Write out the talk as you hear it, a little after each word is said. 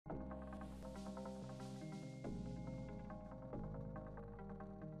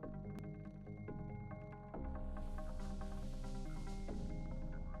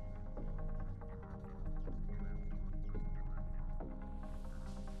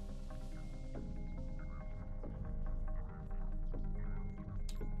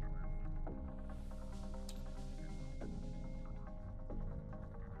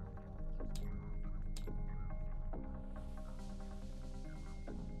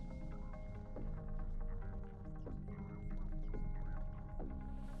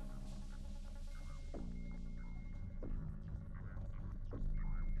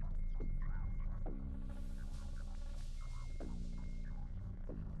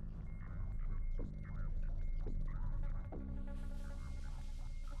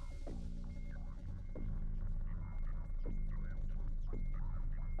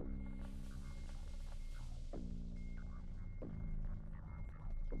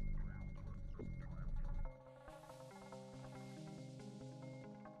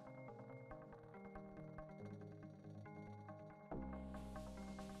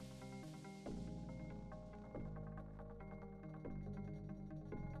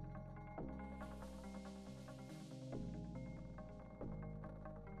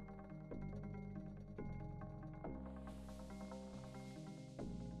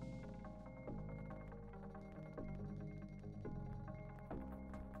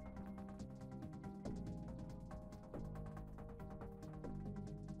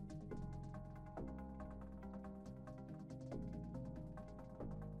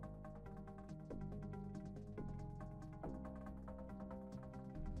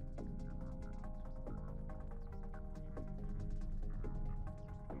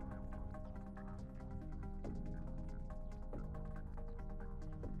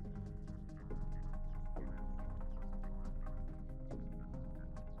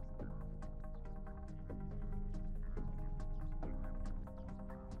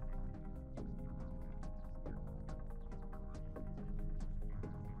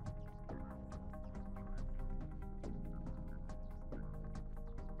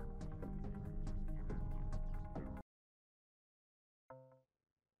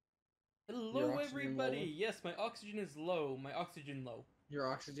oxygen low? everybody! Yes, my oxygen is low. My oxygen low. Your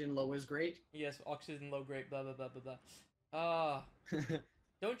oxygen low is great? Yes, oxygen low, great, blah blah blah blah blah. Ah, The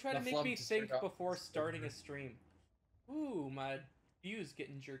don't try to make flub me to start think off before is starting a over. stream. Ooh, my view's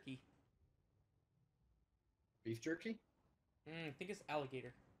getting jerky. Beef jerky? I think it's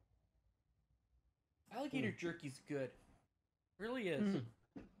alligator. Alligator Hmm. jerky's good. Really is.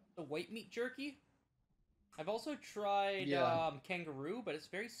 Hmm. The white meat jerky? I've also tried Yeah. kangaroo, but it's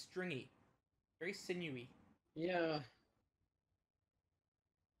very stringy. Very sinewy. Yeah.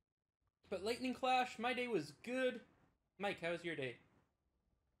 But Lightning Clash, my day was good. Mike, how's your day?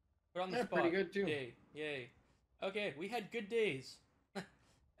 Put on the Yeah, pretty spot. good too. Day. Yay. Okay, we had good days.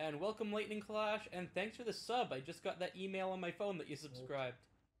 And welcome Lightning Clash, and thanks for the sub. I just got that email on my phone that you subscribed.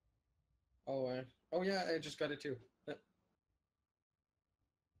 Oh, oh yeah, I just got it too.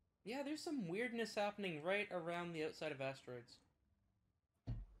 Yeah, there's some weirdness happening right around the outside of asteroids.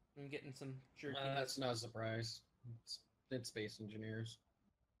 I'm getting some jerkiness. That's not a surprise. It's space engineers.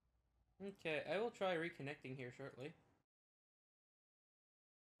 Okay, I will try reconnecting here shortly.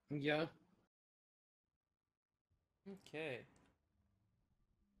 Yeah. Okay.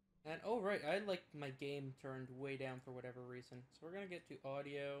 And oh right, I like my game turned way down for whatever reason. So we're gonna get to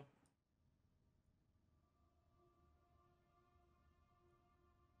audio.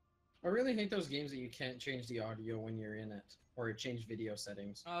 I really hate those games that you can't change the audio when you're in it, or change video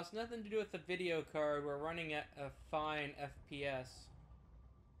settings. It's nothing to do with the video card. We're running at a fine FPS.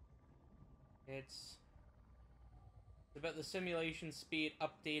 It's about the simulation speed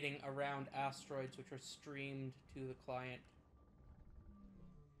updating around asteroids, which are streamed to the client.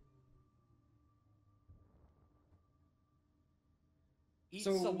 Eat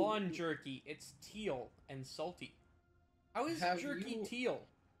So, salon jerky. It's teal and salty. How is have jerky you... teal?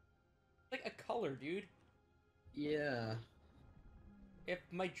 It's like a color, dude. Yeah. If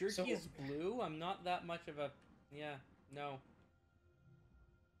my So, jerky is blue, I'm not that much of a... Yeah, no.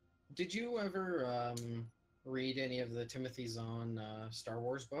 did you ever read any of the Timothy Zahn Star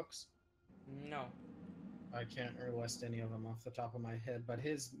Wars books? No. I can't list any of them off the top of my head, but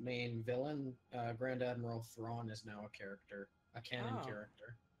his main villain, Grand Admiral Thrawn, is now a character, a canon Oh,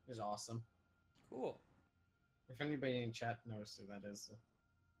 character. Is awesome. cool. If anybody in chat knows who that is,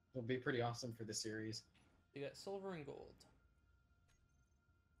 it'll be pretty awesome for the series. You got silver and gold.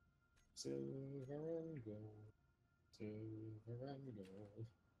 Silver and gold, silver and gold.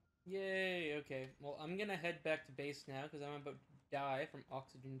 Yay, okay. Well, I'm gonna head back to base now because I'm about to die from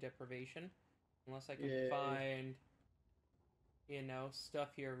oxygen deprivation. Unless I can Yay. find, stuff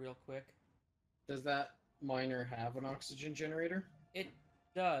here real quick. Does that miner have an oxygen generator? It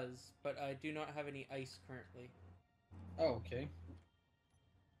does, but I do not have any ice currently. Oh, okay.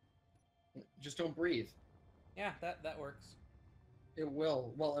 Just don't breathe. Yeah, that works. It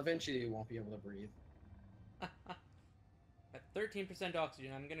will. Well, eventually you won't be able to breathe. At 13%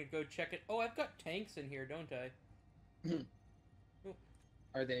 oxygen, I'm gonna go check it. Oh, I've got tanks in here, don't I? Ooh,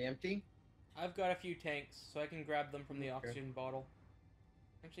 Are they empty? I've got a few tanks, so I can grab them from the Okay. oxygen bottle.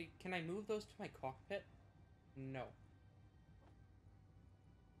 Actually, can I move those to my cockpit? No.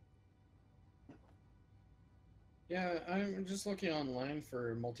 Yeah, I'm just looking online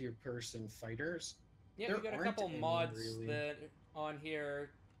for multi-person fighters. Yeah, There we got a aren't couple any, mods really. that on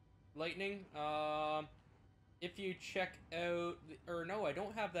here. Lightning. If you check out, or no, I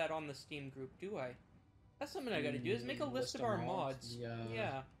don't have that on the Steam group, do I? That's something I gotta do. Is make a list of our mods. Yeah.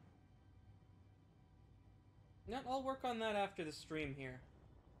 Yeah. No, I'll work on that after the stream here.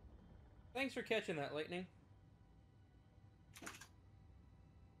 Thanks for catching that, Lightning.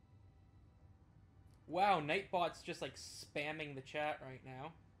 Wow, Nightbot's just like spamming the chat right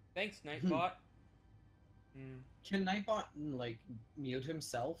now. Thanks, Nightbot. Can Nightbot like mute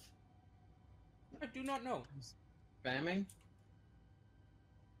himself? I do not know. Spamming?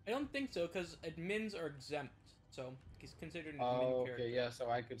 I don't think so, because admins are exempt, so he's considered an admin Oh, character. okay, yeah, so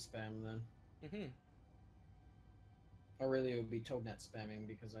I could spam then. Mm-hmm. Or really, it would be ToadNet spamming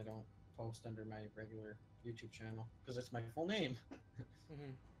because I don't post under my regular YouTube channel because it's my full name.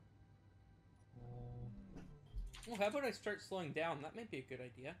 Mm-hmm. Well, how about I start slowing down? That might be a good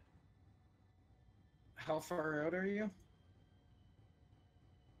idea. How far out are you?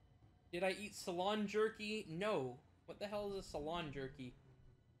 Did I eat salon jerky? No. What the hell is a salon jerky?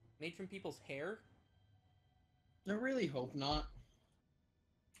 Made from people's hair? I really hope not.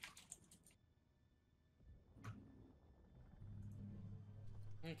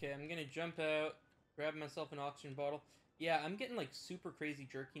 Okay, I'm gonna jump out, grab myself an oxygen bottle. Yeah, I'm getting like super crazy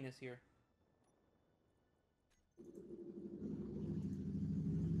jerkiness here.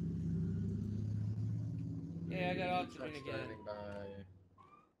 Yeah, I got oxygen Truck's again. driving by.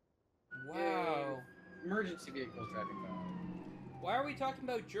 Yay. Wow. Emergency vehicles driving by. Why are we talking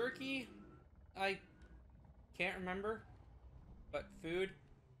about jerky? I can't remember. But food,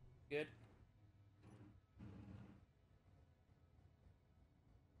 good.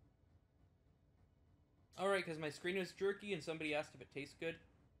 Alright, because my screen was jerky and somebody asked if it tastes good.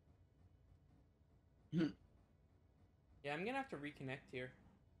 Yeah, I'm gonna have to reconnect here.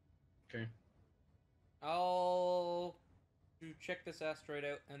 Okay. I'll check this asteroid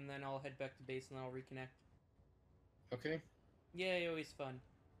out and then I'll head back to base and then I'll reconnect. Okay. Yay, always fun.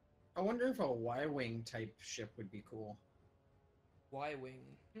 I wonder if a Y-wing type ship would be cool. Y-wing.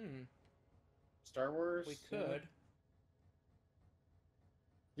 Star Wars. We could.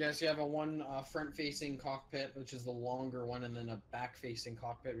 Yes, you have a one front-facing cockpit, which is the longer one, and then a back-facing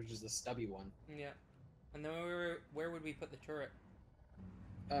cockpit, which is the stubby one. Yeah. And then where would we put the turret?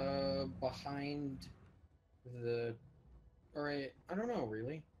 Behind the... Alright, I don't know,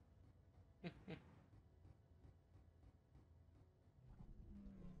 really.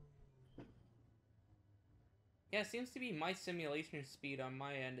 Yeah, it seems to be my simulation speed on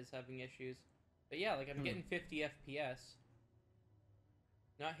my end is having issues. But yeah, like I'm getting 50 FPS.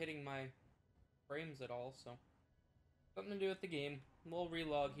 Not hitting my frames at all, so... Something to do with the game. We'll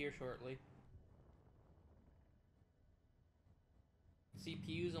relog here shortly.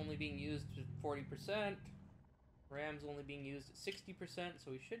 CPU's only being used at 40%. RAM's only being used at 60%,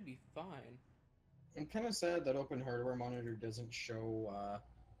 so we should be fine. I'm kind of sad that Open Hardware Monitor doesn't show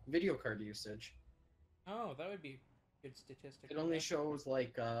video card usage. Oh, that would be a good statistic. It only shows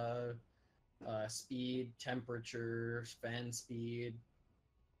like speed, temperature, fan speed.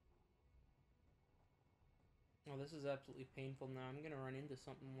 Oh, this is absolutely painful now. I'm gonna run into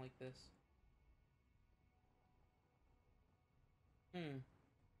something like this.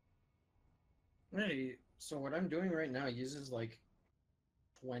 Hey, so what I'm doing right now uses like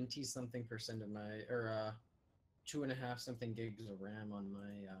 20 something percent of my, or 2.5 something gigs of RAM on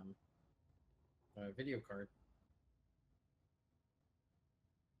my video card.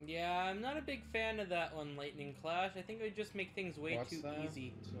 Yeah, I'm not a big fan of that one, Lightning Clash. I think it would just make things way too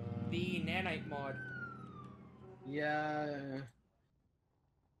easy. The nanite mod. Yeah.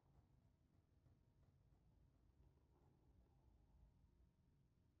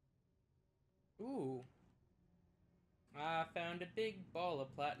 Ooh. I found a big ball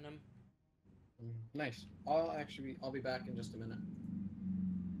of platinum. Nice. I'll be back in just a minute.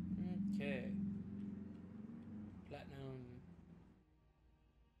 Okay. Platinum.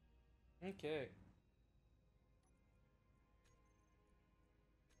 Okay.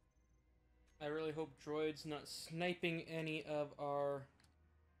 I really hope Droid's not sniping any of our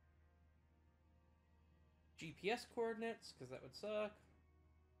GPS coordinates, because that would suck.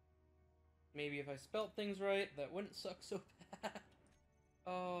 Maybe if I spelt things right, that wouldn't suck so bad.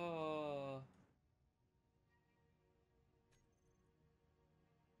 Oh.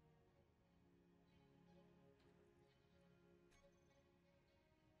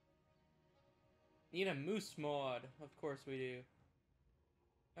 Need a moose mod. Of course we do.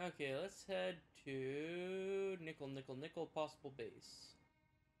 Okay, let's head to nickel possible base.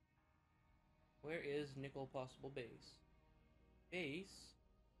 Where is nickel possible base? Base?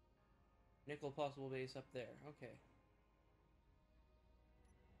 Nickel possible base up there. Okay.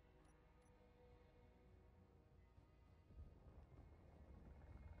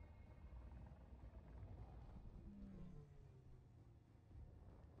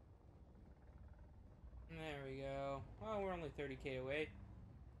 There we go. Oh, we're only 30k away.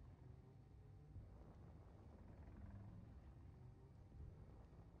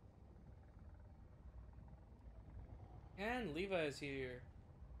 And Levi's here.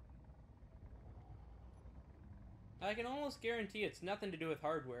 I can almost guarantee it's nothing to do with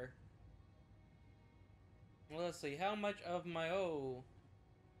hardware. Well, let's see. How much of my... Oh.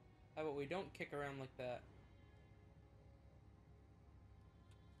 How about we don't kick around like that?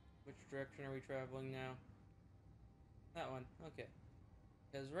 Which direction are we traveling now? That one. Okay.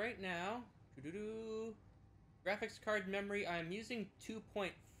 Because right now... Graphics card memory, I'm using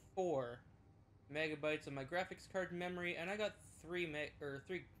 2.4 megabytes of my graphics card memory, and I got 2.4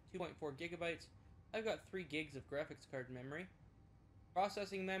 gigabytes. I've got 3 gigs of graphics card memory.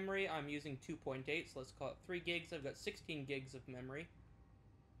 Processing memory, I'm using 2.8, so let's call it 3 gigs. I've got 16 gigs of memory.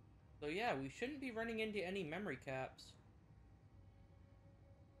 So yeah, we shouldn't be running into any memory caps.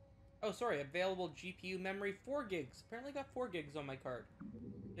 Oh, sorry, available GPU memory, 4 gigs. Apparently got 4 gigs on my card.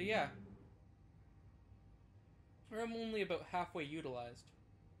 So yeah. I'm only about halfway utilized.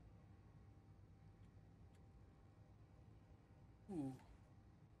 Ooh.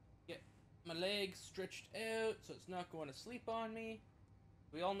 Get my legs stretched out so it's not going to sleep on me.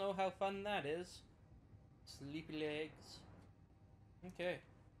 We all know how fun that is. Sleepy legs. Okay.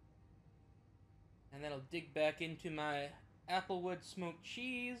 And then I'll dig back into my applewood smoked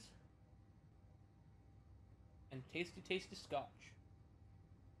cheese and tasty, tasty scotch.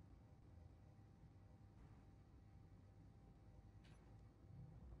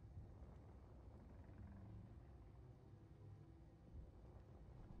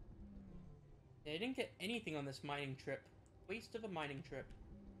 Yeah, I didn't get anything on this mining trip. Waste of a mining trip.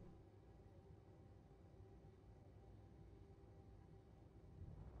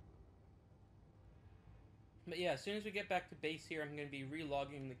 But yeah, as soon as we get back to base here, I'm going to be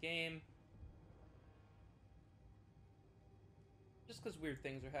relogging the game. Just because weird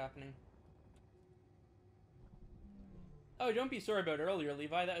things are happening. Oh, don't be sorry about earlier,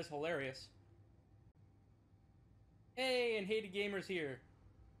 Levi. That is hilarious. Hey, and Hated Gamer's here.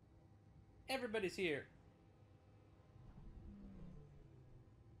 Everybody's here.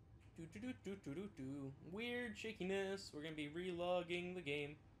 Weird shakiness. We're gonna be relogging the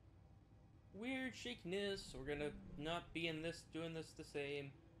game. Weird shakiness. We're gonna not be in this, doing this the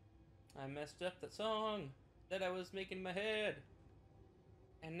same. I messed up that song that I was making in my head.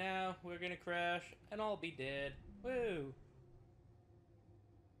 And now we're gonna crash and I'll be dead. Woo!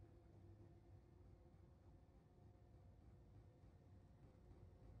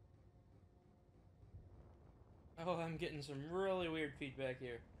 Oh, I'm getting some really weird feedback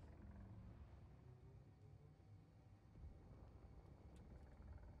here.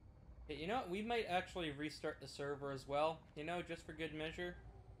 Hey, you know what? We might actually restart the server as well. You know, just for good measure.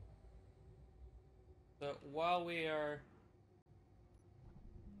 So while we are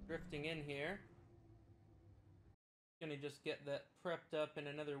drifting in here, gonna just get that prepped up in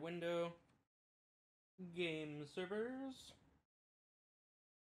another window. Game servers.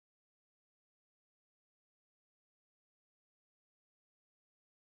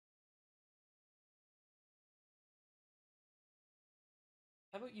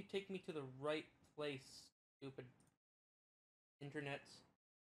 How about you take me to the right place, stupid internets?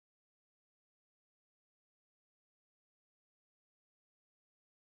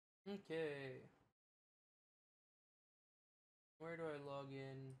 Okay. Where do I log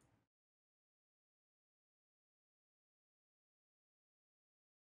in?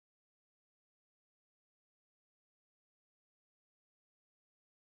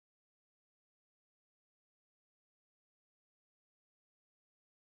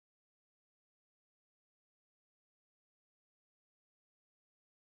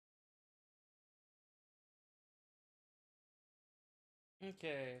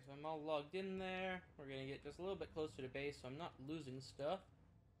 Okay, so I'm all logged in there. We're gonna get just a little bit closer to base so I'm not losing stuff.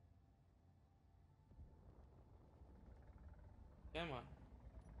 Come on.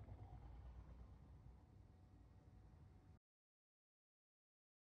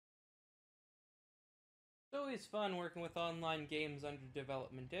 It's always fun working with online games under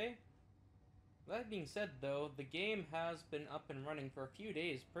development, eh? That being said, though, the game has been up and running for a few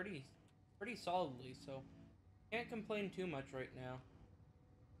days pretty solidly, so can't complain too much right now.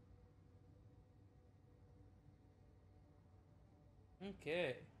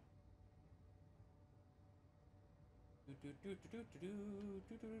 Okay. You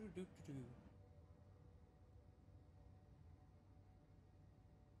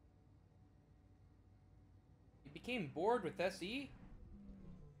became bored with SE?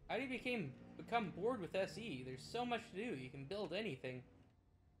 How do you become bored with SE? There's so much to do. You can build anything.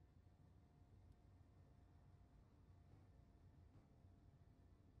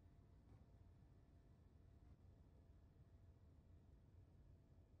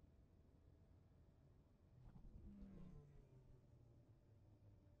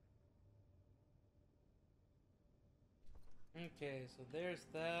 Okay, so there's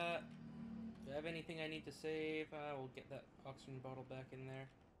that. Do I have anything I need to save? I will get that oxygen bottle back in there.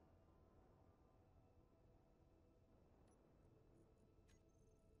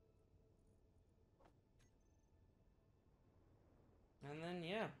 And then,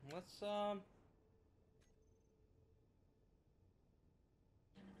 yeah, let's,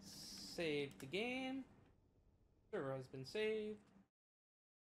 save the game. Server has been saved.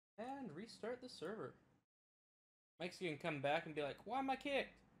 And restart the server. Mike's gonna come back and be like, why am I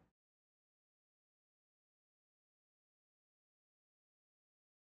kicked?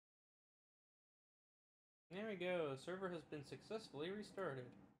 There we go. Server has been successfully restarted.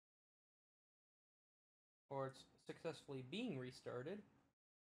 Or it's successfully being restarted.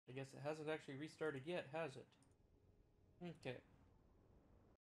 I guess it hasn't actually restarted yet, has it? Okay.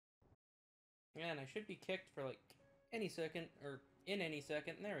 And I should be kicked for like any second, or in any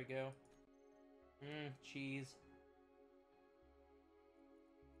second. There we go. Cheese.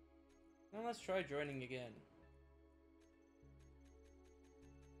 Now let's try joining again.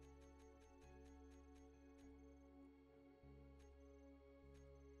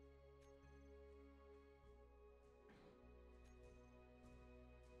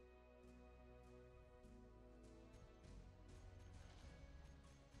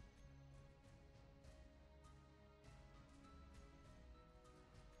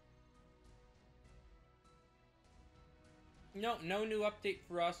 No, no new update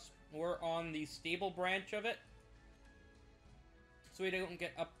for us. We're on the stable branch of it. So we don't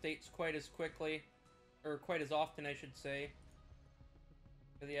get updates quite as quickly. Or quite as often, I should say.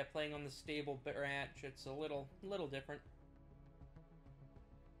 But yeah, playing on the stable branch, it's a little different.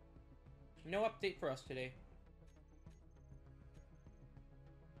 No update for us today.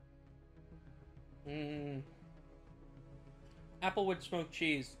 Applewood smoked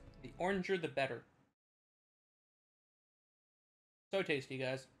cheese. The oranger, the better. So tasty,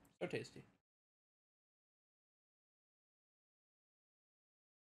 guys. So tasty.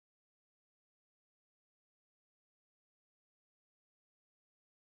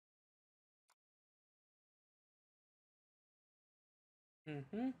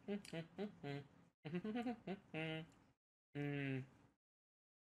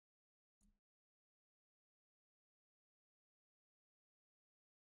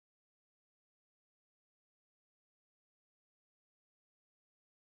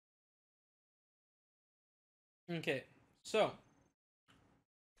 Okay, so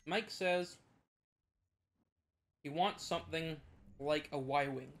Mike says he wants something like a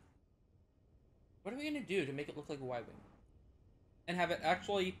Y-Wing. What are we gonna do to make it look like a Y-Wing? And have it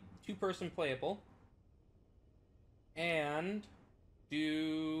actually two-person playable. And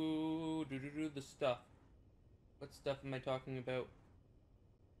do the stuff. What stuff am I talking about?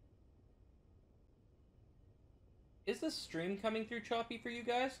 Is this stream coming through choppy for you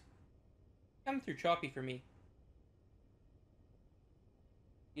guys? Coming through choppy for me.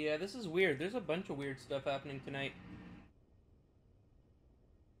 Yeah, this is weird. There's a bunch of weird stuff happening tonight.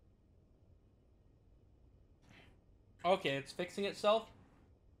 Okay, it's fixing itself?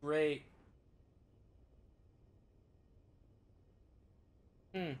 Great.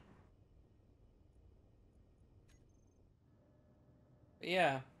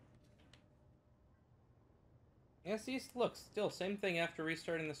 Yeah. Yeah, see, look, still, same thing after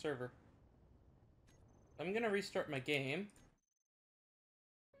restarting the server. I'm gonna restart my game.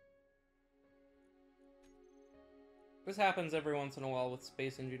 This happens every once in a while with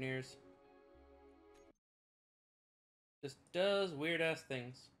Space Engineers. Just does weird-ass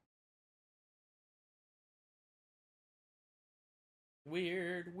things.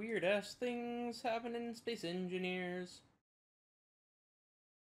 Weird-ass things happening in Space Engineers.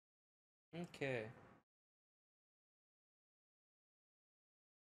 Okay.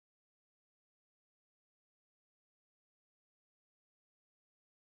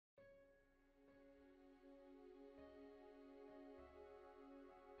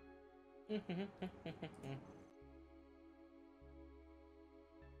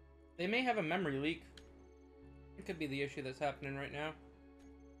 They may have a memory leak. It could be the issue that's happening right now.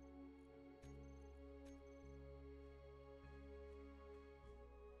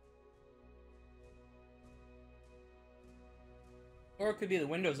 Or it could be the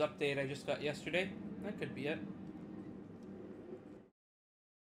Windows update I just got yesterday. That could be it.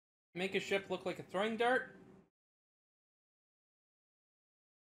 Make a ship look like a throwing dart?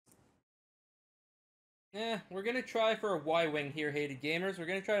 We're gonna try for a Y-Wing here, hated gamers. We're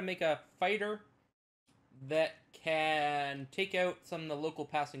gonna try to make a fighter that can take out some of the local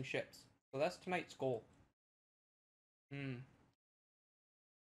passing ships. So that's tonight's goal.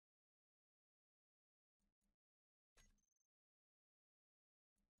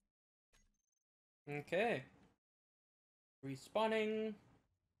 Okay. Respawning.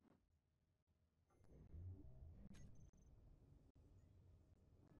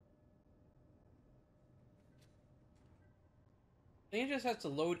 I think it just has to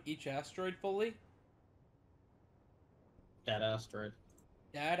load each asteroid fully. That asteroid.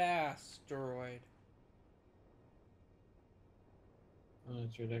 That asteroid. Oh,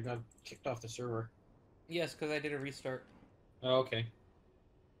 that's right. I got kicked off the server. Yes, because I did a restart. Oh, okay.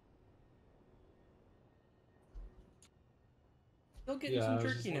 Still getting some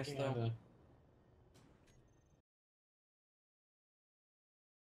jerkiness, though.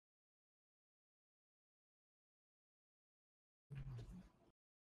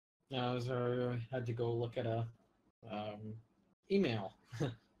 I had to go look at a email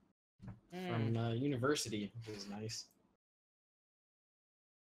from university, which is nice.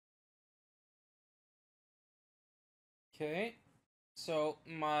 Okay. So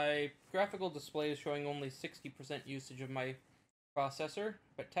my graphical display is showing only 60% usage of my processor,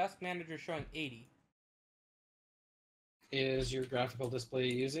 but Task Manager is showing 80. Is your graphical display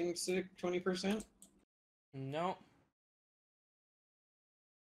using 20%? No,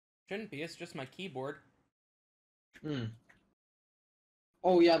 shouldn't be. It's just my keyboard. Hmm.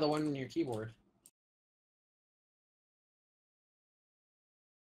 Oh yeah, the one on your keyboard.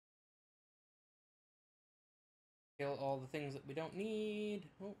 Kill all the things that we don't need.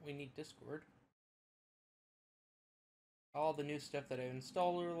 Oh, we need Discord. All the new stuff that I've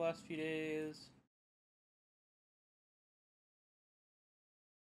installed over the last few days.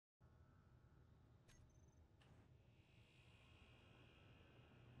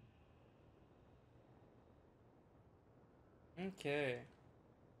 Okay.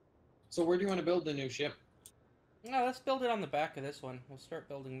 So where do you want to build the new ship? No, let's build it on the back of this one. We'll start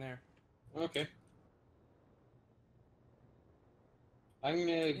building there. Okay. I'm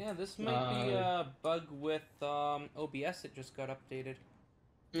gonna. Yeah, this might be a bug with OBS that just got updated.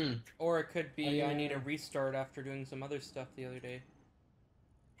 Or it could be I need a restart after doing some other stuff the other day.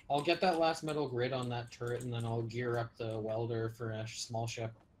 I'll get that last metal grid on that turret, and then I'll gear up the welder for a small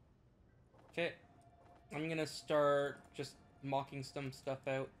ship. Okay. I'm gonna start just mocking some stuff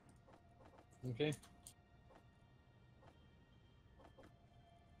out. Okay.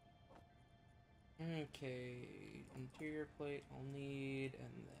 Okay. Interior plate I'll need,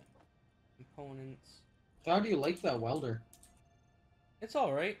 and then components. How do you like that welder? It's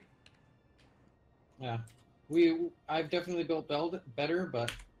alright. Yeah. I've definitely built better,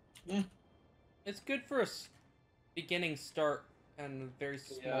 but eh. It's good for a beginning start and a very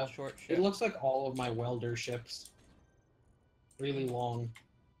small, short ship. It looks like all of my welder ships. Really long.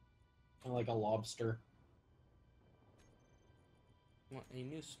 Kind of like a lobster. Want a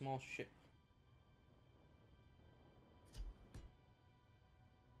new small ship.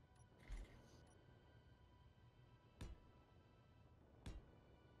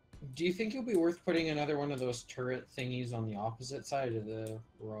 Do you think it'll be worth putting another one of those turret thingies on the opposite side of the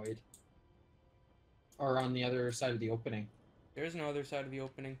roid? Or on the other side of the opening? There is no other side of the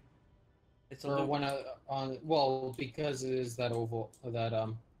opening. It's a or loop. one on well, because it is that oval, that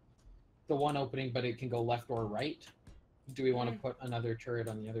the one opening, but it can go left or right. Do we want to put another turret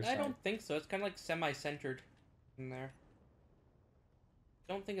on the other side? I don't think so. It's kind of like semi-centered in there.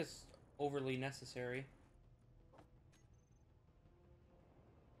 Don't think it's overly necessary.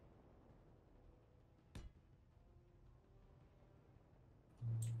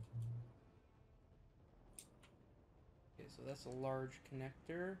 Okay, so that's a large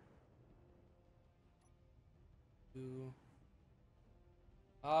connector. Ooh.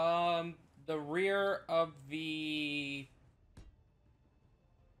 The rear of the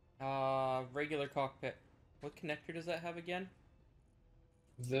regular cockpit. What connector does that have again?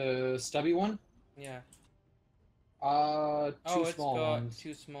 The stubby one? Yeah. Two small ones.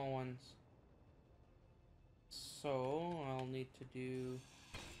 Two small ones. So I'll need to do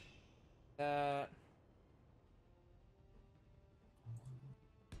that.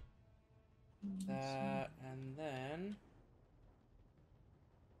 That, and then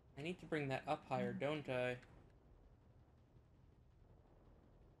I need to bring that up higher, don't I?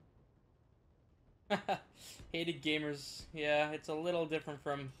 Hated gamers. Yeah, it's a little different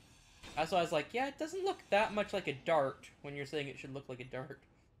from... That's why I was like, yeah, it doesn't look that much like a dart when you're saying it should look like a dart.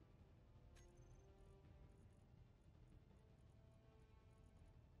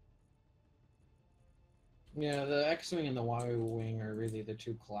 Yeah, the X-Wing and the Y-Wing are really the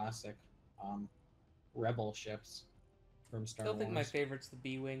two classic rebel ships from Star Wars. I still think my favorite's the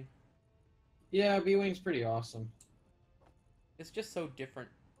B-Wing. Yeah, B-Wing's pretty awesome. It's just so different.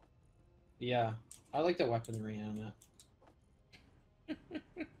 Yeah, I like the weaponry on it.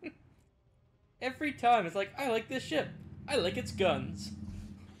 Every time, it's like, I like this ship. I like its guns.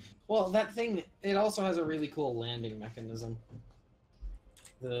 Well, that thing, it also has a really cool landing mechanism.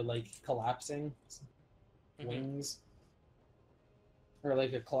 The, like, collapsing wings. Or,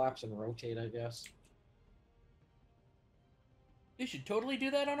 like, a collapse and rotate, I guess. You should totally do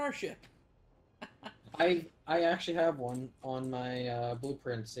that on our ship. I actually have one on my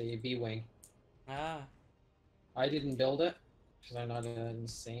blueprints, a B-Wing. Ah. I didn't build it, because I'm not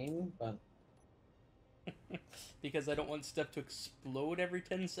insane, but... Because I don't want stuff to explode every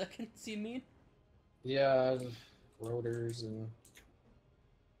 10 seconds, you mean? Yeah, rotors and...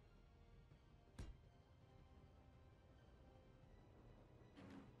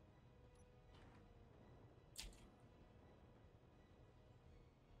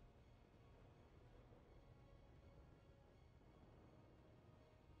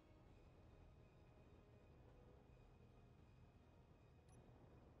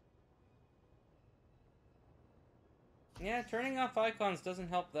 Yeah, turning off icons doesn't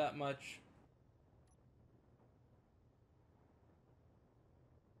help that much.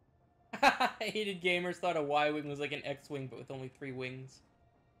 Hated gamers thought a Y-wing was like an X-wing, but with only 3 wings.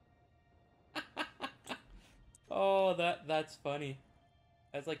 Oh, that's funny.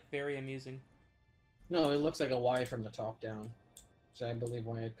 That's like very amusing. No, it looks like a Y from the top down. So I believe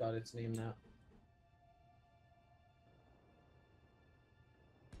why it got its name that.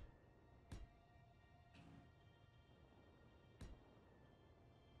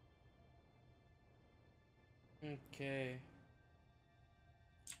 Okay.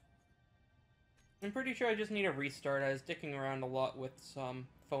 I'm pretty sure I just need a restart. I was dicking around a lot with some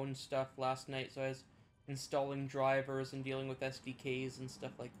phone stuff last night, so I was installing drivers and dealing with SDKs and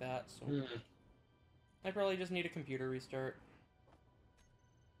stuff like that, so... I probably just need a computer restart.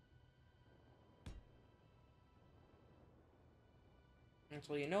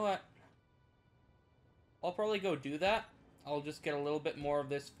 Actually, you know what? I'll probably go do that. I'll just get a little bit more of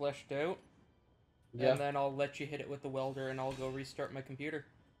this fleshed out. Yeah. And then I'll let you hit it with the welder and I'll go restart my computer.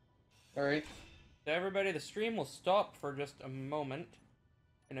 Alright. So everybody, the stream will stop for just a moment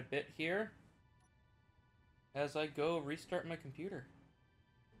in a bit here as I go restart my computer.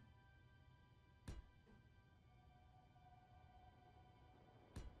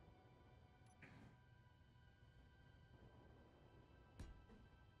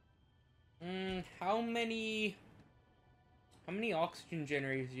 How many oxygen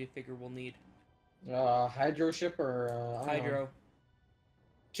generators do you figure we'll need? Hydro ship or I don't know. Hydro.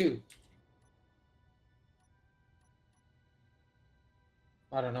 2.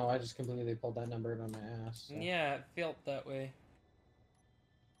 I don't know. I just completely pulled that number out of my ass. So. Yeah, it felt that way.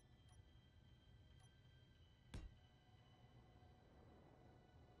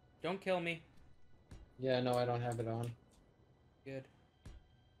 Don't kill me. Yeah, no, I don't have it on. Good.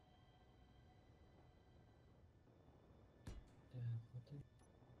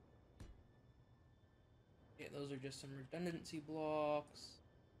 Yeah, those are just some redundancy blocks.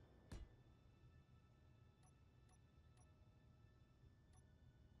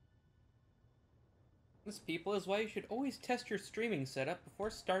 This, people, is why you should always test your streaming setup before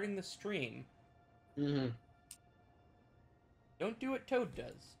starting the stream. Mm-hmm. Don't do what Toad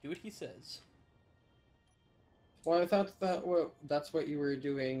does. Do what he says. Well, I thought that's what you were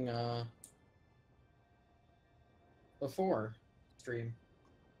doing before stream.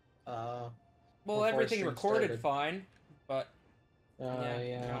 Well, everything recorded fine, but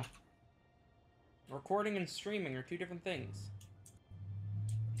yeah. No. Recording and streaming are 2 different things.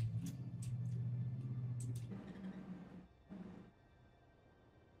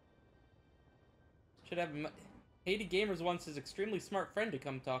 Should have Hated Gamers wants his extremely smart friend to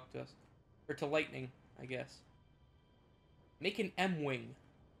come talk to us. Or to Lightning, I guess. Make an M-Wing.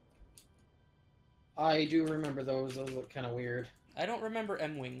 I do remember those. Those look kind of weird. I don't remember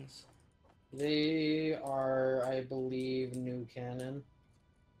M-Wings. They are, I believe, new canon.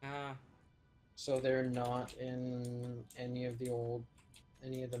 Ah. So they're not in any of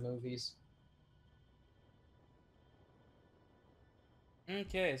the movies.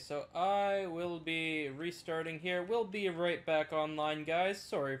 Okay, so I will be restarting here. We'll be right back online, guys.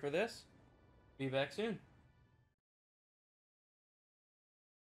 Sorry for this. Be back soon.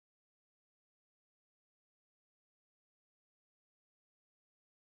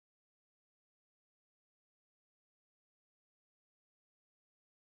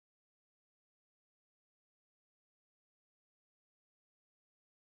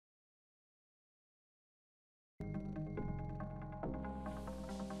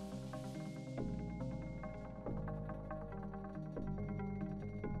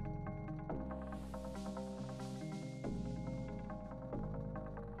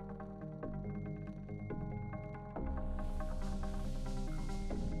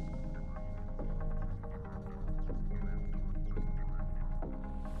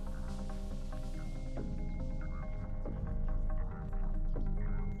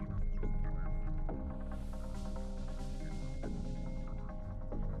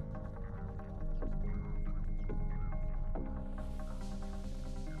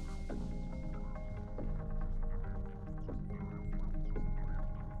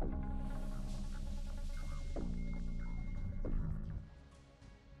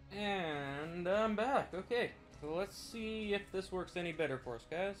 And I'm back. Okay, so let's see if this works any better for us,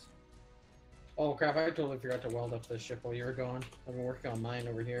 guys. Oh crap, I totally forgot to weld up the ship while you were gone. I've been working on mine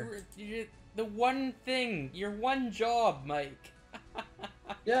over here. The one thing, your one job, Mike.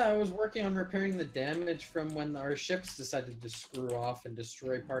 Yeah, I was working on repairing the damage from when our ships decided to screw off and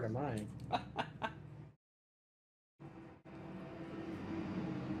destroy part of mine.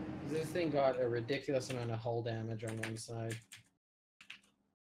 This thing got a ridiculous amount of hull damage on one side.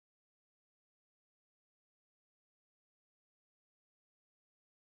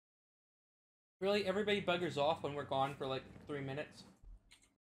 Really, everybody buggers off when we're gone for like 3 minutes.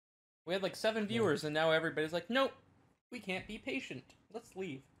 We had like 7 viewers, and now everybody's like, nope, we can't be patient. Let's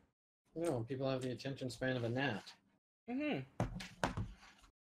leave. No, people have the attention span of a gnat. Mm-hmm.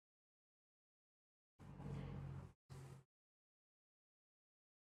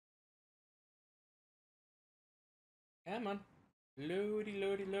 Come on. Loady,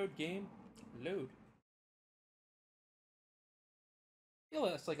 loady, load game. Load. I feel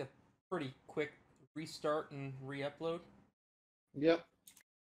that's like a pretty quick restart and re-upload. Yep.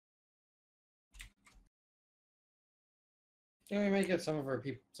 Yeah, we might get some of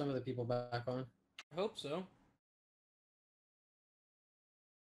the people back on. I hope so.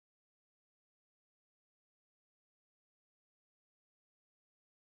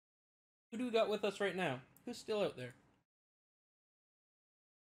 Who do we got with us right now? Who's still out there?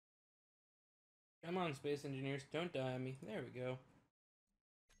 Come on, space engineers, don't die on me. There we go.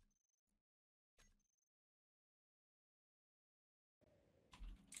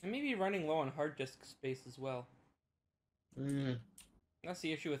 I may be running low on hard disk space as well. That's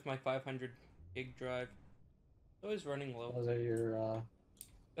the issue with my 500 gig drive. It's always running low. Those are your,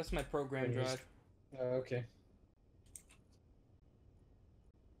 That's my program drive. Okay.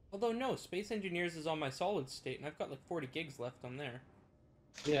 Although no, Space Engineers is on my solid state, and I've got like 40 gigs left on there.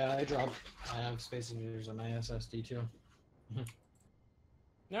 Yeah, I have Space Engineers on my SSD too.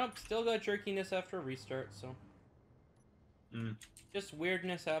 Nope, still got jerkiness after a restart, so... Just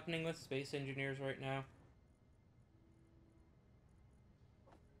weirdness happening with Space Engineers right now.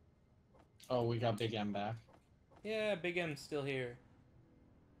 Oh, we got Big M back. Yeah, Big M's still here.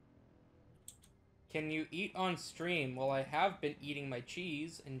 Can you eat on stream? Well, I have been eating my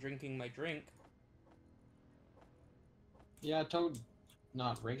cheese and drinking my drink. Yeah, Toad,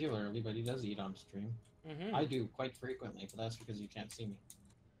 not regularly, but he does eat on stream. I do quite frequently, but that's because you can't see me.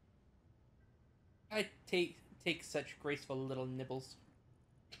 I take such graceful little nibbles.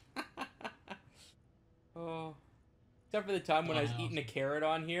 Oh. Except for the time when I was eating a carrot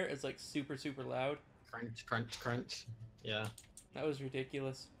on here, it's like super, super loud. Crunch, crunch, crunch. Yeah. That was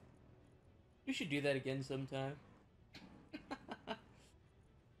ridiculous. We should do that again sometime.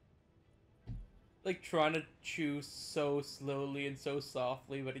 Like trying to chew so slowly and so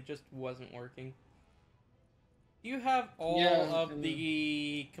softly, but it just wasn't working. Do you have all of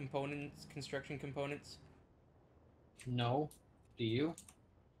the components, construction components? No. Do you?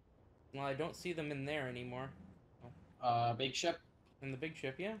 Well, I don't see them in there anymore. Big ship? In the big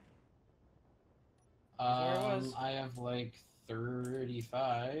ship, yeah. Where it was. I have like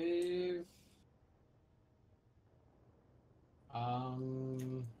 35.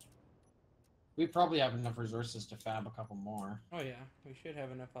 We probably have enough resources to fab a couple more. Oh yeah, we should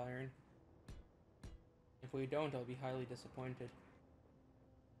have enough iron. If we don't, I'll be highly disappointed.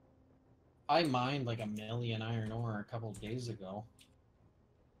 I mined like 1 million iron ore a couple days ago.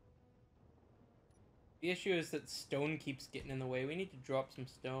 The issue is that stone keeps getting in the way. We need to drop some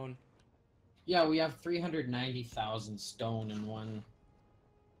stone. Yeah, we have 390,000 stone in one.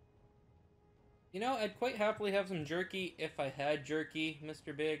 You know, I'd quite happily have some jerky if I had jerky,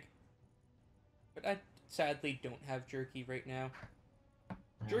 Mr. Big. But I sadly don't have jerky right now. Yeah.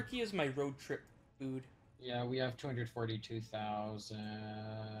 Jerky is my road trip food. Yeah, we have 242,000.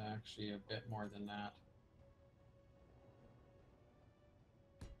 Actually, a bit more than that.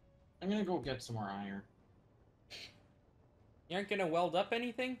 I'm gonna go get some more iron. You aren't gonna weld up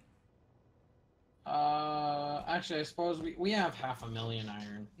anything? Actually, I suppose we have 500,000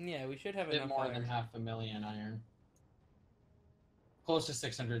 iron. Yeah, we should have a bit enough more iron. than 500,000 iron. Close to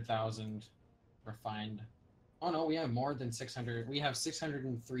 600,000 refined. Oh no, we have more than 600. We have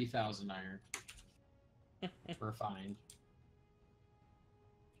 603,000 iron refined.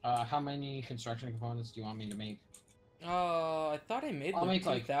 How many construction components do you want me to make? I thought I made like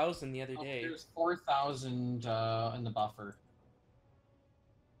 2,000 the other day. There's 4,000 in the buffer.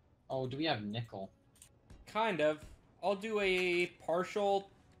 Oh, do we have nickel? Kind of. I'll do a partial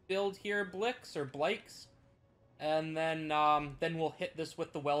build here, Blix or Blikes, and then we'll hit this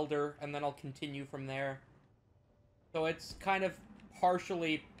with the welder, and then I'll continue from there. So it's kind of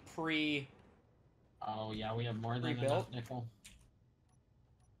partially pre. Oh yeah, we have more than rebuilt. Enough nickel.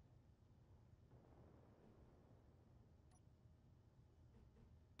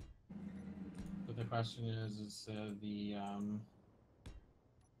 But the question is the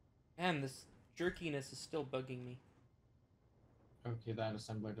Man, this jerkiness is still bugging me. Okay, that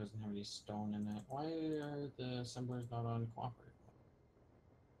assembler doesn't have any stone in it. Why are the assemblers not on cooperative?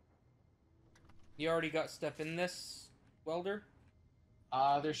 You already got stuff in this welder?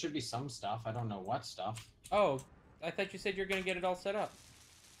 There should be some stuff. I don't know what stuff. Oh, I thought you said you're gonna get it all set up.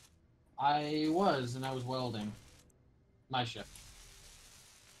 I was, and I was welding. My ship.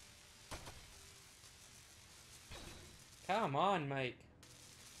 Come on, Mike.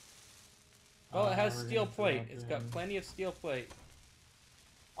 Well, it has We're steel gonna plate. drop It's in. got plenty of steel plate.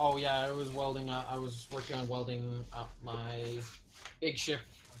 Oh yeah, I was welding. I was working on welding up my big ship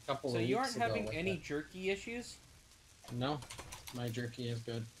a couple So of you weeks aren't ago. having with any it. jerky issues? No, my jerky is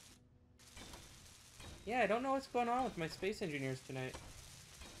good. Yeah, I don't know what's going on with my space engineers tonight.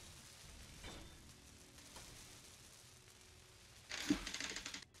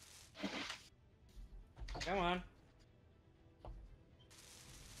 Come on.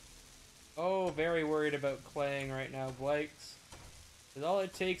 Oh, very worried about claying right now, Blakes. Because all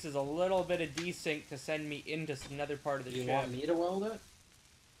it takes is a little bit of desync to send me into another part of the Do you ship. want me to weld it?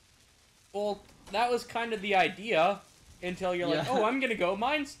 Well, that was kind of the idea. Until you're like, Yeah. oh, I'm gonna go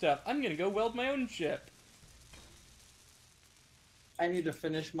mine stuff. I'm gonna go weld my own ship. I need to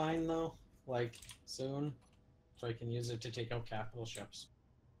finish mine though, like soon, so I can use it to take out capital ships.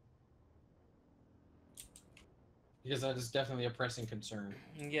 Because that is definitely a pressing concern.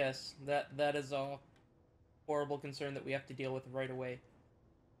 Yes, that is a horrible concern that we have to deal with right away.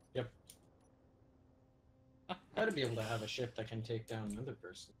 Yep. Gotta be able to have a ship that can take down another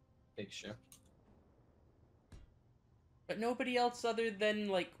person. Big ship. But nobody else other than,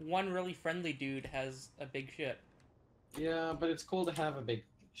 like, one really friendly dude has a big ship. Yeah, but it's cool to have a big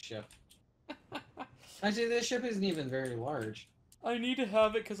ship. Actually, this ship isn't even very large. I need to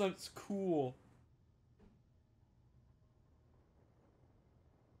have it because it's cool.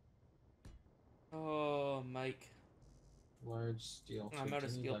 Oh, Mike. Large steel. I'm out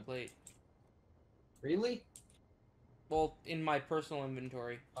of steel like... plate. Really? Well, in my personal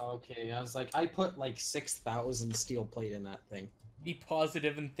inventory. Okay, I was like, I put like 6,000 steel plate in that thing. Be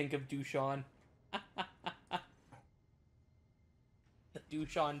positive and think of Dushan. The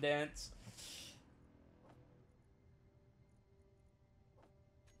Dushan dance.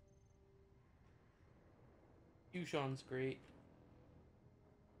 Dushan's great.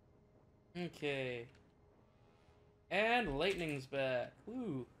 Okay. And lightning's back.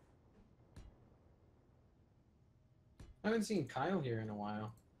 Woo. I haven't seen Kyle here in a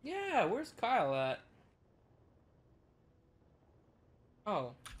while. Yeah, where's Kyle at?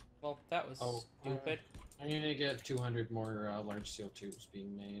 Oh, well, that was stupid. I'm gonna get 200 more large steel tubes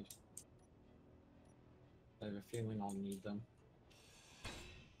being made. I have a feeling I'll need them.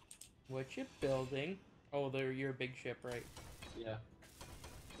 What you building? Oh, they're your big ship, right? Yeah.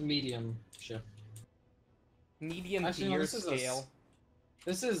 Medium ship. Medium Actually, to no, your this is scale.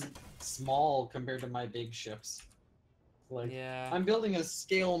 This is small compared to my big ships. Like, Yeah. I'm building a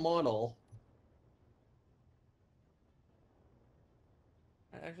scale model.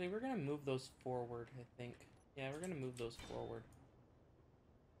 Actually, we're gonna move those forward, I think. Yeah, we're gonna move those forward.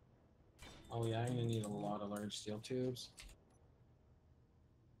 Oh yeah, I'm gonna need a lot of large steel tubes.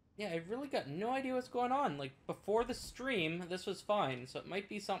 Yeah, I've really got no idea what's going on. Like, before the stream, this was fine. So it might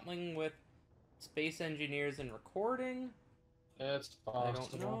be something with space engineers and recording. It's possible.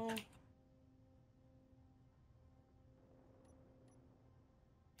 I don't know.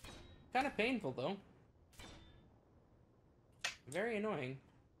 Kind of painful, though. Very annoying.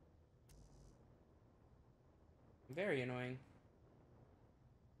 Very annoying.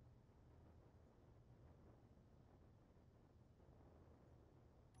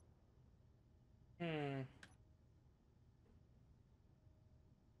 Hmm.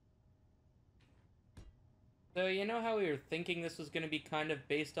 So, you know how we were thinking this was going to be kind of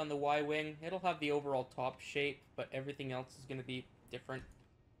based on the Y-Wing? It'll have the overall top shape, but everything else is going to be different.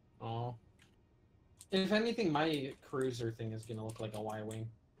 Oh. If anything, my cruiser thing is gonna look like a Y-wing.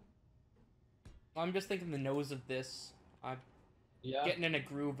 I'm just thinking the nose of this. I'm getting in a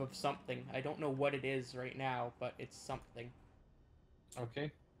groove of something. I don't know what it is right now, but it's something. Okay.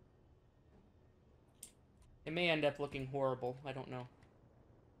 It may end up looking horrible. I don't know.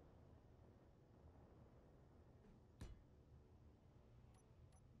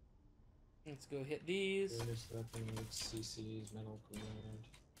 Let's go hit these. There's that thing with CC's metal command.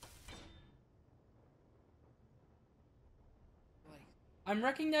 I'm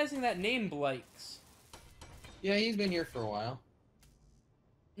recognizing that name, Blikes. Yeah, he's been here for a while.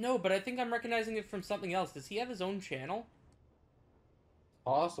 No, but I think I'm recognizing it from something else. Does he have his own channel?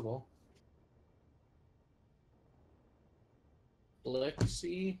 Possible.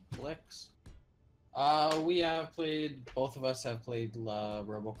 Blixie? Blix? We have played, both of us have played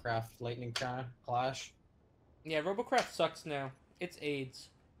Robocraft Lightning Clash. Yeah, Robocraft sucks now. It's AIDS.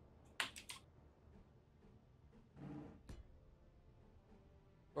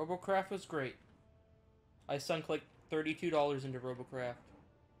 Robocraft was great. I sunk like $32 into Robocraft.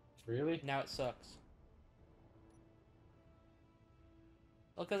 Really? Now it sucks.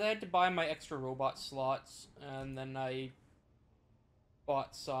 Well, because I had to buy my extra robot slots, and then I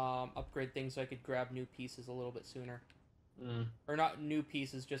bought some upgrade things so I could grab new pieces a little bit sooner. Mm. Or not new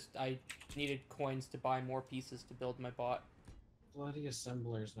pieces, just I needed coins to buy more pieces to build my bot. Bloody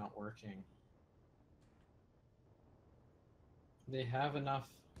assembler's not working. They have enough,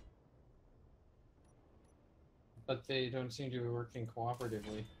 but they don't seem to be working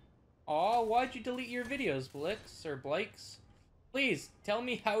cooperatively. Aw, why'd you delete your videos, Blix or Blikes? Please tell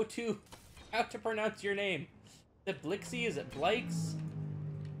me how to pronounce your name. Is it Blixie? Is it Blikes?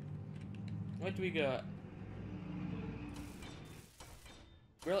 What do we got?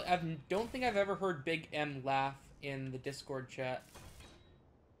 Really, don't think I've ever heard Big M laugh in the Discord chat.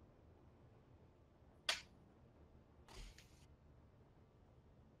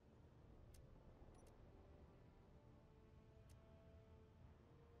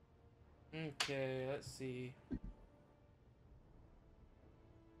 Okay, let's see.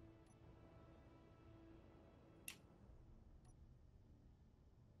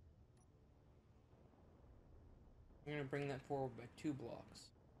 I'm gonna bring that forward by 2 blocks.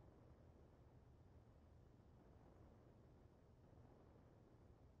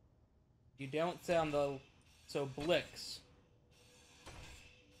 You don't sound though, so Blix.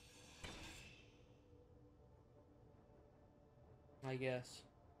 I guess.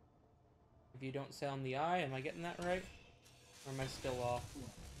 If you don't sound the I, am I getting that right? Or am I still off?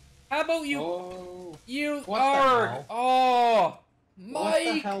 How about you? Oh, You what the are. hell? Oh, Mike! What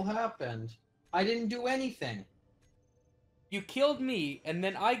the hell happened? I didn't do anything. You killed me, and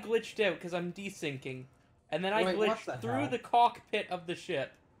then I glitched out because I'm desyncing, and then I Wait, what the glitched through hell? the cockpit of the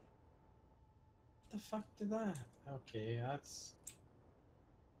ship. What the fuck did that? Okay, that's.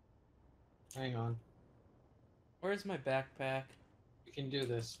 Hang on. Where's my backpack? We can do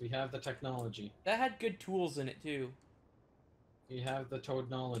this. We have the technology. That had good tools in it too. We have the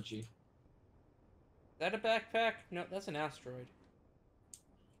toadnology. Is that a backpack? No, that's an asteroid.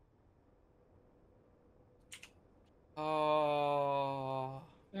 Oh.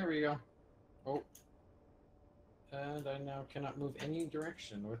 There we go. Oh. And I now cannot move any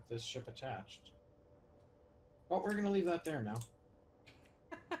direction with this ship attached. Well, we're gonna leave that there now.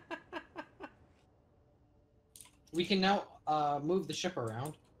 We can now move the ship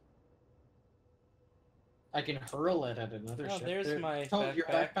around. I can hurl it at another Oh, ship. there's my Toad, your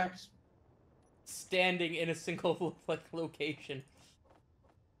backpack. backpack's. Standing in a single like location.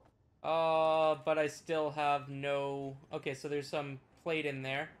 But I still have no. Okay, so there's some plate in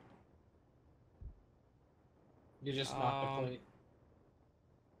there. You just knocked the plate.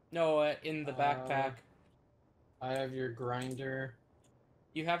 No, in the backpack. I have your grinder.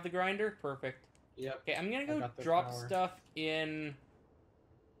 You have the grinder? Perfect. Yep. Okay, I'm gonna I go got the drop power. stuff in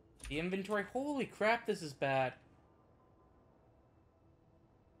the inventory. Holy crap, this is bad.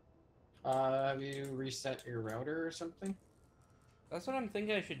 Have you reset your router or something? That's what I'm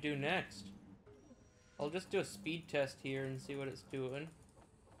thinking I should do next. I'll just do a speed test here and see what it's doing.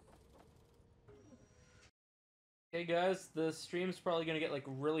 Okay guys, the stream's probably gonna get like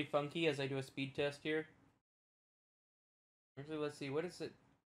really funky as I do a speed test here. Actually, let's see, what is it?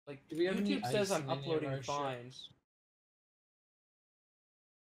 Like, Do we have any YouTube says ice I'm in any of uploading our fine. ships?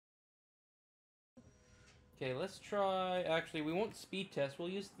 Okay, let's try... Actually, we won't speed test. We'll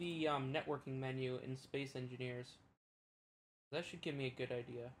use the networking menu in Space Engineers. That should give me a good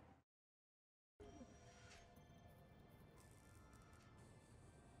idea.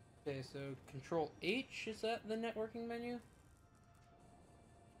 Okay, so Control H, is that the networking menu?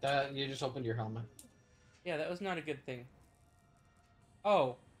 You just opened your helmet. Yeah, that was not a good thing.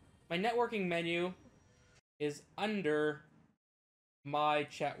 Oh, my networking menu is under my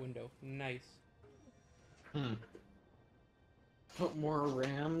chat window. Nice. Put more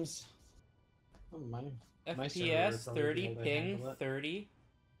RAMs. Oh my. My server FPS would probably be 30, able to ping handle it. 30.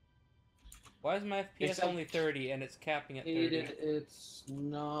 Why is my FPS Except only 30 and it's capping at 30? It's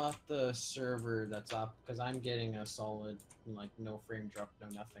not the server that's up, because I'm getting a solid, like, no frame drop, no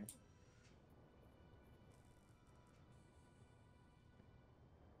nothing.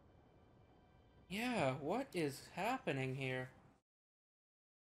 Yeah, what is happening here?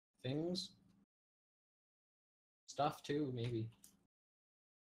 Things? Stuff too, maybe.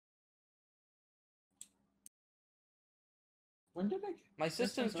 When did I... My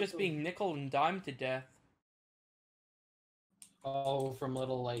system's just being nickel and dimed to death. Oh, from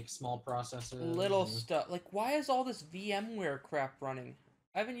little, like, small processes. Little stuff. Like, why is all this VMware crap running?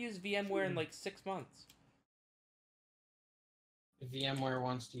 I haven't used VMware in like 6 months. VMware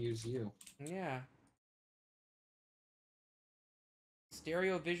wants to use you. Yeah.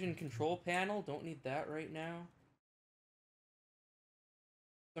 Stereo vision control panel, don't need that right now.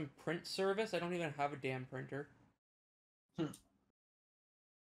 Some print service, I don't even have a damn printer.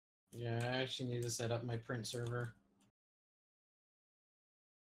 Yeah, I actually need to set up my print server.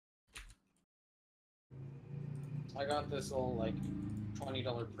 I got this little like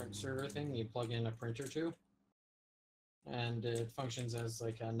 $20 print server thing you plug in a printer to, and it functions as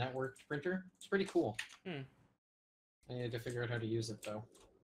like a networked printer. It's pretty cool. I need to figure out how to use it though.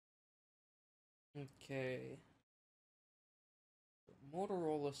 Okay.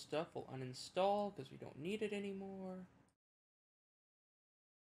 Motorola stuff will uninstall because we don't need it anymore.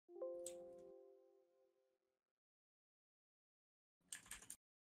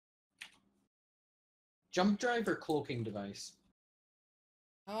 Jump drive or cloaking device?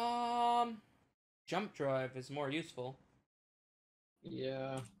 Jump drive is more useful.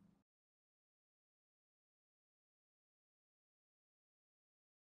 Yeah.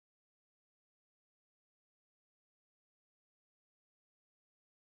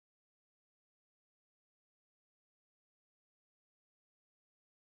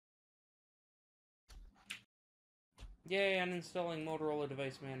 Yay, uninstalling Motorola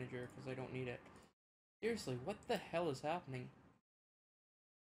Device Manager because I don't need it. Seriously, what the hell is happening?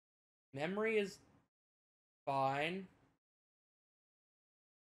 Memory is fine.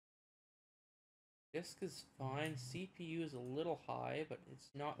 Disk is fine. CPU is a little high, but it's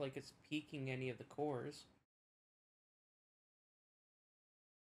not like it's peaking any of the cores.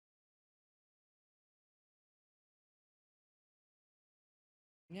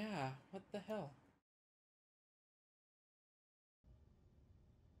 Yeah, what the hell?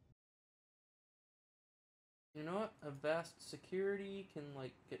 You know what? Avast security can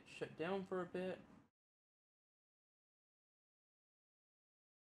like get shut down for a bit.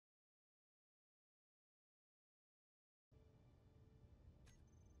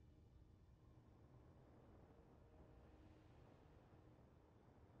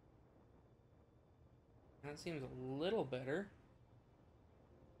 That seems a little better.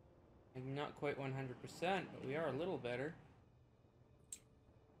 Like not quite 100%, but we are a little better.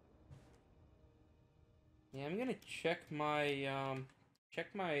 Yeah, I'm gonna check my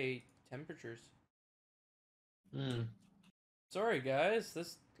temperatures. Sorry guys,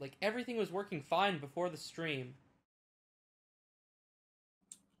 this like everything was working fine before the stream.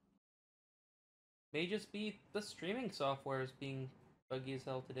 May just be the streaming software is being buggy as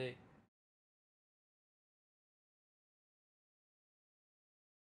hell today.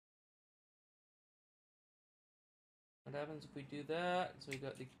 What happens if we do that? So we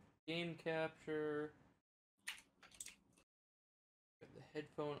got the game capture, got the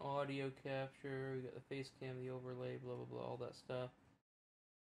headphone audio capture, we got the face cam, the overlay, blah blah blah, all that stuff.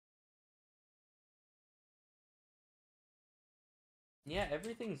 Yeah,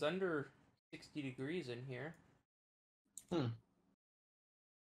 everything's under 60 degrees in here.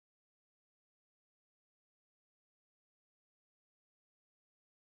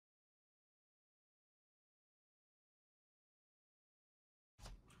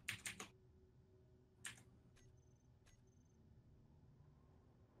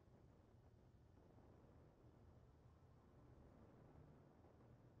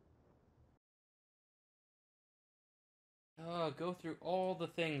 Go through all the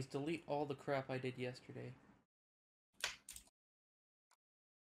things, delete all the crap I did yesterday.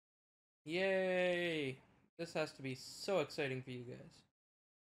 Yay! This has to be so exciting for you guys.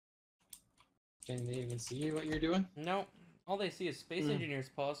 Can they even see what you're doing? No, all they see is Space Engineers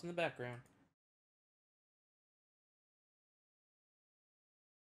pause in the background.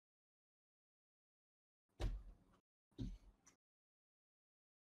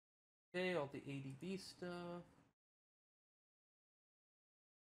 Okay, all the ADB stuff.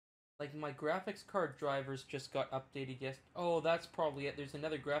 Like, my graphics card drivers just got updated Oh, that's probably it. There's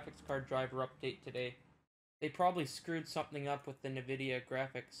another graphics card driver update today. They probably screwed something up with the NVIDIA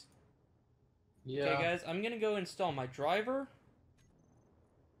graphics. Yeah. Okay, guys, I'm gonna go install my driver.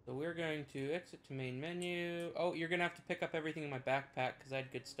 So we're going to exit to main menu. Oh, you're gonna have to pick up everything in my backpack because I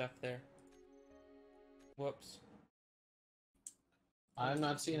had good stuff there. Whoops. I'm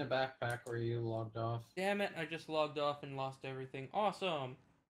not seeing a backpack where you logged off. Damn it, I just logged off and lost everything. Awesome!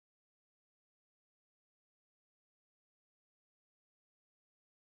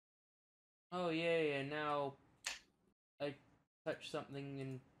 Oh yay, and now I touched something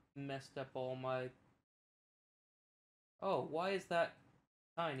and messed up all my... Oh, why is that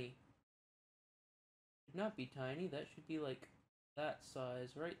tiny? Should not be tiny, that should be like that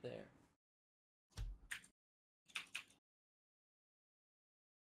size right there.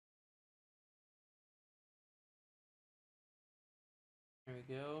 There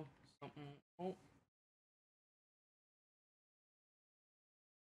we go. Something. Oh.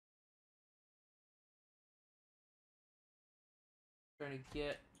 Trying to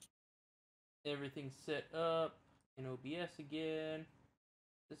get everything set up in OBS again.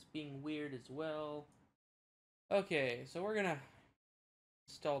 This being weird as well. Okay, so we're gonna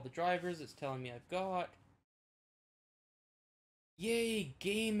install the drivers it's telling me I've got. Yay,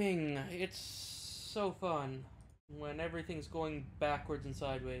 gaming! It's so fun when everything's going backwards and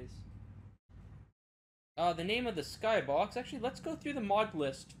sideways. The name of the skybox, actually, let's go through the mod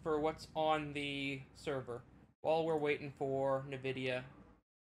list for what's on the server while we're waiting for NVIDIA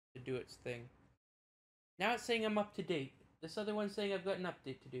to do its thing. Now it's saying I'm up to date. This other one's saying I've got an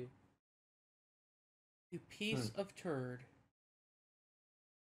update to do. You piece of turd.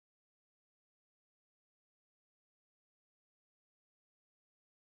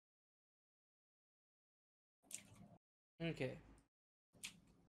 Okay.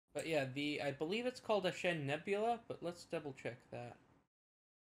 But yeah, I believe it's called a Shen Nebula, but let's double check that.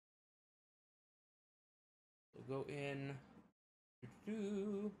 We'll go in.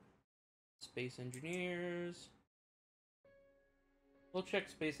 Space Engineers. We'll check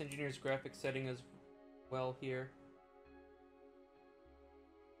Space Engineers graphics setting as well here.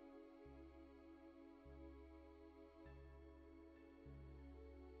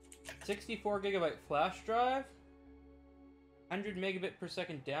 $64GB flash drive. 100 megabit per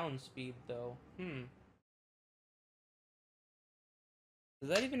second down speed, though. Does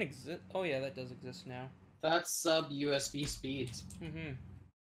that even exist? Oh yeah, that does exist now. That's sub USB speeds.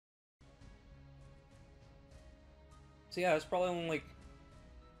 So yeah, it's probably only like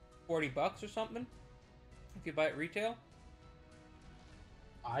 $40 or something if you buy it retail.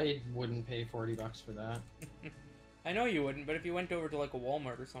 I wouldn't pay $40 for that. I know you wouldn't, but if you went over to like a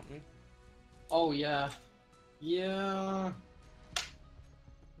Walmart or something. Oh yeah, yeah.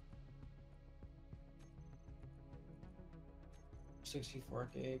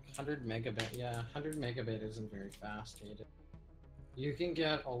 $64 gig, 100 megabit. Yeah, 100 megabit isn't very fast, Ada. You can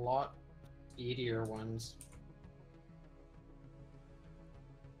get a lot speedier ones.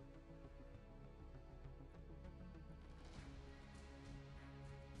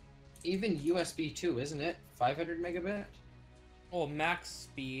 Even USB 2, isn't it? 500 megabit? Well, max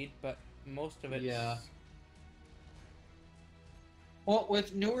speed, but most of it's... Yeah. Well,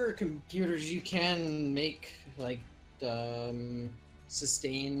 with newer computers, you can make, like,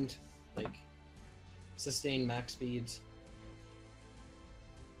 sustained max speeds.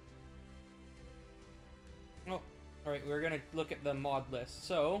 Oh, alright, we're gonna look at the mod list.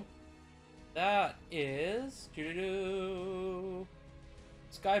 So, that is...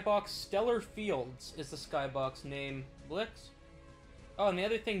 Skybox Stellar Fields is the Skybox name. Blix? Oh, and the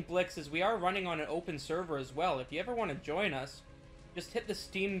other thing, Blix, is we are running on an open server as well. If you ever want to join us, just hit the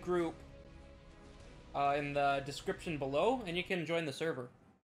Steam group in the description below, and you can join the server.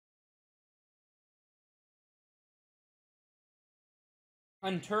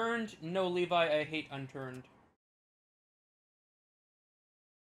 Unturned? No, Levi, I hate Unturned.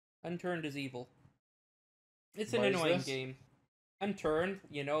 Unturned is evil. It's an annoying game. Unturned,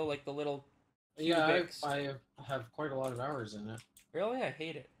 you know, like the little cubics. Yeah, I have quite a lot of hours in it. Really? I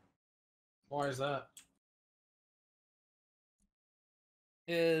hate it. Why is that?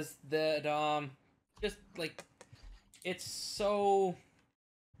 Is that, just, like, it's so...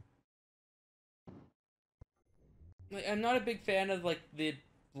 Like, I'm not a big fan of, like, the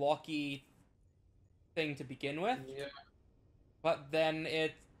blocky thing to begin with. Yeah. But then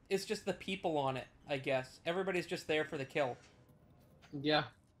it's just the people on it, I guess. Everybody's just there for the kill. Yeah.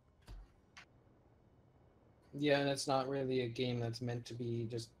 Yeah, and it's not really a game that's meant to be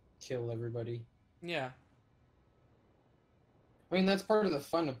just kill everybody. Yeah. I mean, that's part of the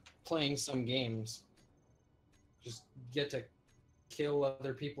fun of playing some games. Just get to kill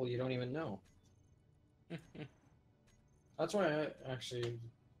other people you don't even know. That's why I actually,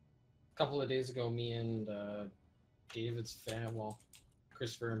 a couple of days ago, me and David's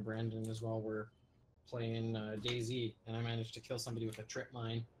Christopher and Brandon as well, were playing DayZ, and I managed to kill somebody with a trip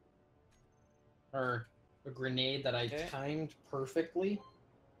mine. Or a grenade that I timed perfectly.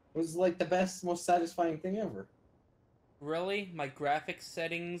 It was like the best, most satisfying thing ever. Really? My graphics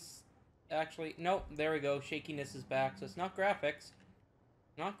settings... Actually, nope, there we go. Shakiness is back, so it's not graphics.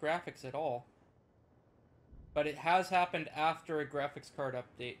 Not graphics at all. But it has happened after a graphics card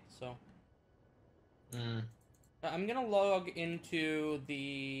update, so... I'm gonna log into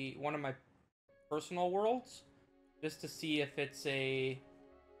one of my personal worlds, just to see if it's a...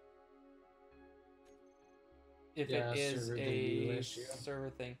 If it is a server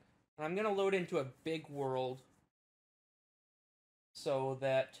thing. And I'm gonna load into a big world. so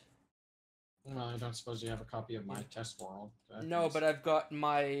that... Well, I don't suppose you have a copy of my test world. No, but I've got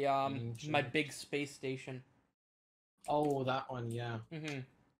my my Ancient. big space station. Oh, that one, yeah. Mm-hmm.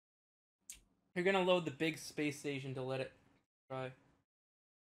 You're gonna load the big space station to let it try.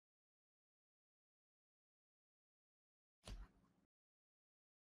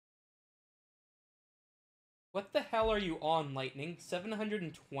 What the hell are you on, Lightning?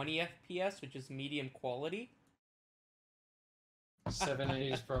 720 FPS, which is medium quality?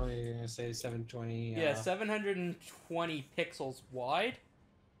 780 is probably gonna say 720. Yeah, 720 pixels wide,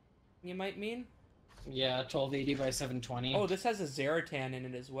 you might mean? Yeah, 1280 by 720. Oh, this has a Zeratan in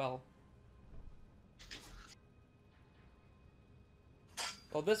it as well.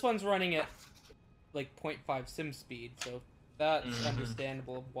 Well, this one's running at like 0.5 sim speed, so that's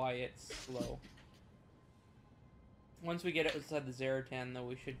understandable of why it's slow. Once we get it outside the Zeratan, though,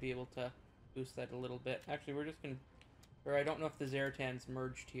 we should be able to boost that a little bit. Actually, we're just gonna... Or I don't know if the Zeratan's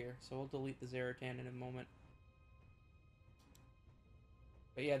merged here, so we'll delete the Zeratan in a moment.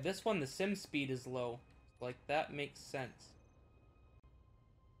 But yeah, this one, the sim speed is low. Like, that makes sense.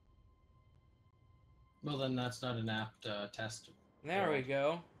 Well, then that's not an apt test. There we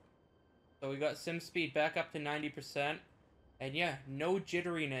go. So we got sim speed back up to 90%. And yeah, no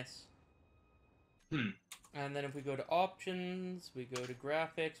jitteriness. And then if we go to options, we go to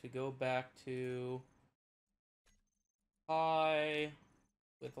graphics, we go back to high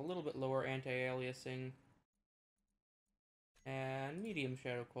with a little bit lower anti-aliasing and medium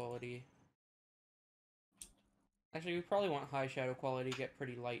shadow quality. Actually, we probably want high shadow quality to get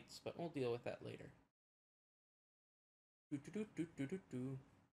pretty lights, but we'll deal with that later.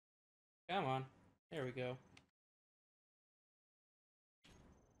 Come on. There we go.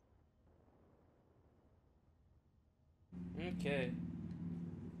 Okay.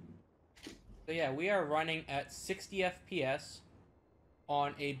 So yeah, we are running at 60 FPS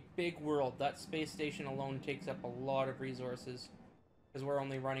on a big world. That space station alone takes up a lot of resources because we're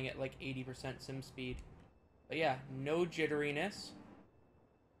only running at like 80% sim speed. But yeah, no jitteriness.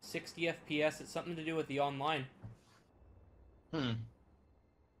 60 FPS, it's something to do with the online.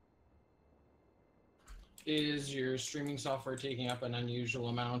 Is your streaming software taking up an unusual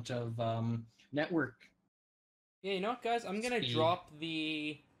amount of network? Yeah, you know what, guys? I'm gonna drop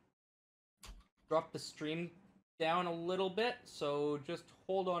the stream down a little bit, so just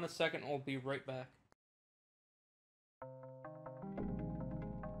hold on a second, I'll be right back.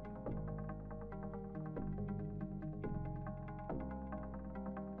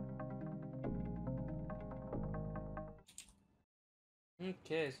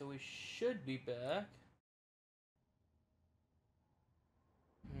 Okay, so we should be back.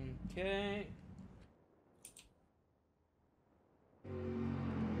 Okay.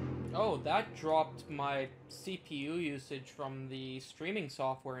 Oh, that dropped my CPU usage from the streaming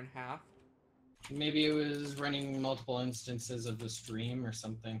software in half. Maybe it was running multiple instances of the stream or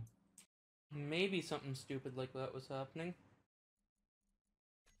something. Maybe something stupid like that was happening.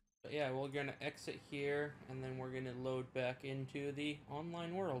 But yeah, we're gonna exit here, and then we're gonna load back into the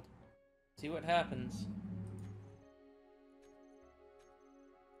online world. See what happens.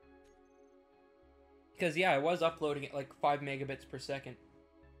 Because yeah, I was uploading at like 5 megabits per second.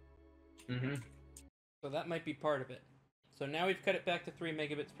 So that might be part of it. So now we've cut it back to 3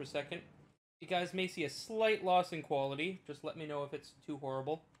 megabits per second. You guys may see a slight loss in quality. Just let me know if it's too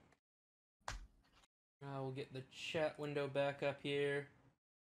horrible. We'll get the chat window back up here.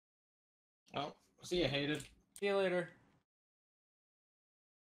 Oh, see you, Hated. See you later.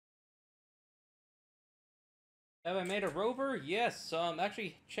 Have I made a rover? Yes.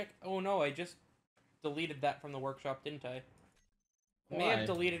 Actually, check. Oh no, I just deleted that from the workshop, didn't I? May have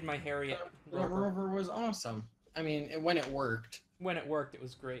deleted my Harriet rover. The rover was awesome. I mean, when it worked. When it worked, it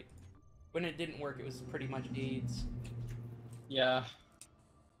was great. When it didn't work, it was pretty much AIDS. Yeah.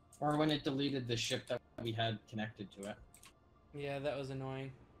 Or when it deleted the ship that we had connected to it. Yeah, that was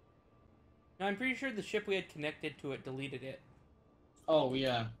annoying. No, I'm pretty sure the ship we had connected to it deleted it. Oh,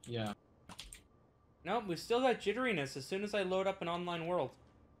 yeah, yeah. Nope, we still got jitteriness as soon as I load up an online world.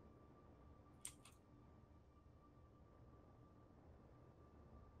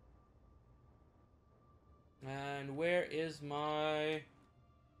 And where is my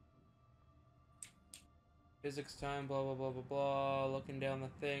physics time, blah, blah, blah, blah, blah, looking down the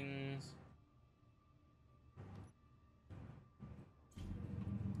things.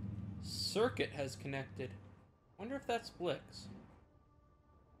 Circuit has connected. Wonder if that's Blix.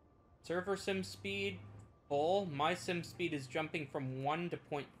 Server sim speed, full. My sim speed is jumping from 1 to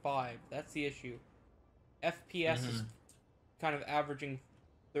 0.5. That's the issue. FPS is kind of averaging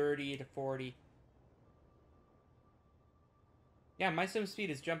 30 to 40. Yeah, my sim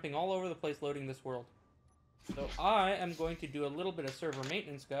speed is jumping all over the place loading this world. So I am going to do a little bit of server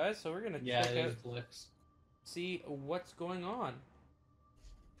maintenance, guys. So we're gonna Yeah, check it out, is Blix. see what's going on.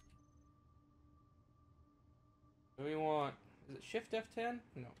 Do we want? Is it Shift F10?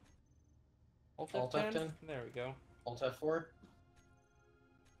 No. Alt Alt F10? F10? There we go. Alt F4?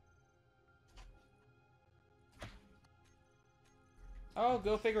 Oh,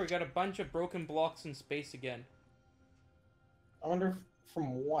 go figure. We got a bunch of broken blocks in space again. I wonder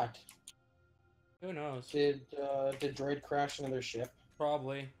from what? Who knows? Did Droid crash into their ship?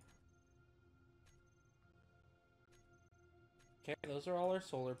 Probably. Okay, those are all our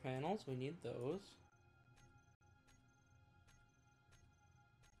solar panels. We need those.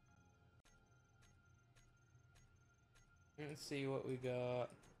 Let's see what we got.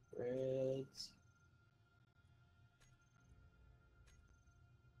 Grids.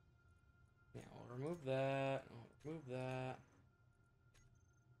 Yeah, I'll remove that. I'll remove that.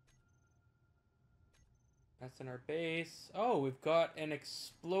 That's in our base. Oh, we've got an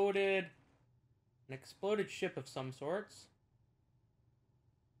exploded ship of some sorts.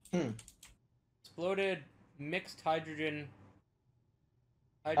 Exploded mixed hydrogen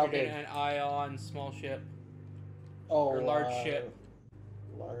and ion small ship. Oh, Or large ship.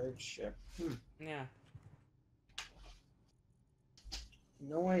 Large ship. Yeah.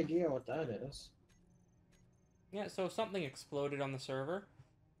 No idea what that is. Yeah, so something exploded on the server.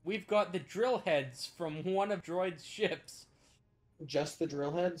 We've got the drill heads from one of Droid's ships. Just the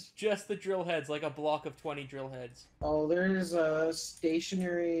drill heads? Just the drill heads, like a block of 20 drill heads. Oh, there's a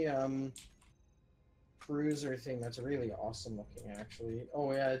stationary cruiser thing that's really awesome looking, actually.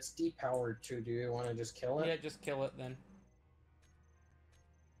 Oh yeah, it's depowered too. Do you want to just kill it? Yeah, just kill it then.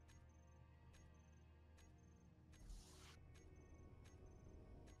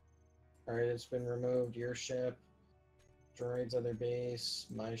 Alright, it's been removed. Your ship. Droid's other base.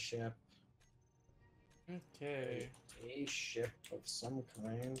 My ship. Okay. A ship of some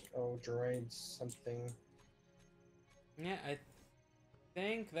kind. Oh, droids, something. Yeah, I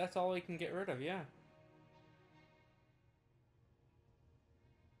think that's all we can get rid of, yeah.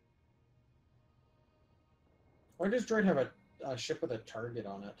 Why does droid have a ship with a target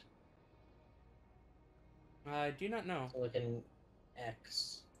on it? I do not know. So like an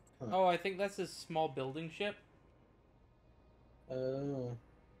X. Huh. Oh, I think that's his small building ship. Oh.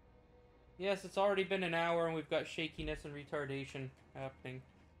 Yes, it's already been an hour and we've got shakiness and retardation happening.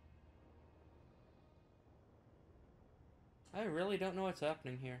 I really don't know what's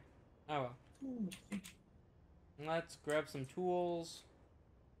happening here. Oh well. Let's grab some tools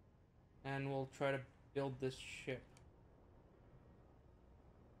and we'll try to build this ship.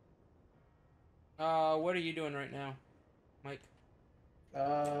 What are you doing right now, Mike?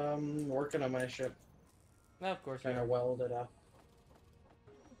 Working on my ship. Of course. Trying to weld it up.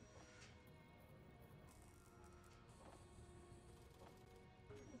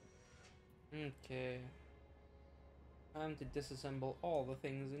 Okay. Time to disassemble all the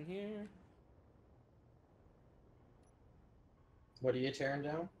things in here. What are you tearing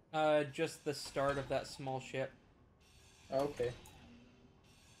down? Just the start of that small ship. Okay.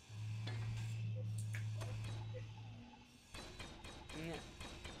 Yeah.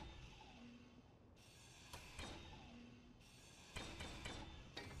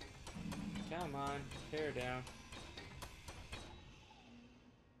 Come on, tear down.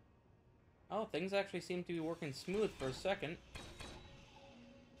 Oh, things actually seem to be working smooth for a second.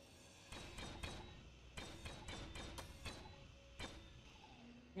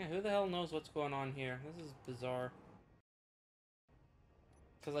 Yeah, who the hell knows what's going on here? This is bizarre.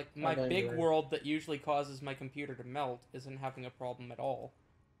 Because, like, my big world that usually causes my computer to melt isn't having a problem at all.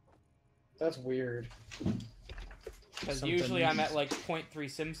 That's weird. Because usually I'm at, like, 0.3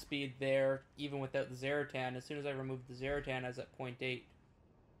 sim speed there, even without the Zeratan. As soon as I remove the Zeratan, I was at 0.8.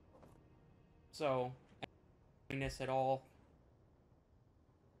 So, this at all.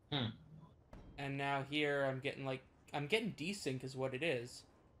 And now here I'm getting desync is what it is.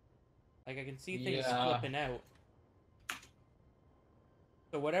 Like I can see things flipping out.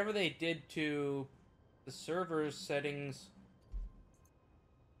 So whatever they did to the server settings,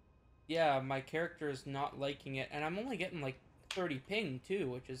 yeah, my character is not liking it, and I'm only getting like 30 ping too,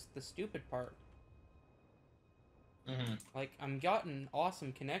 which is the stupid part. Like I'm getting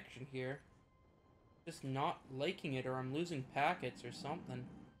awesome connection here. Just not liking it, or I'm losing packets or something.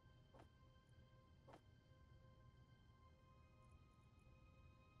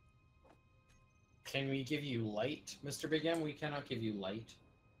 Can we give you light, Mr. Big M? We cannot give you light.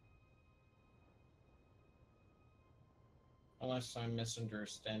 Unless I'm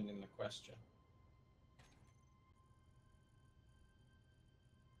misunderstanding the question.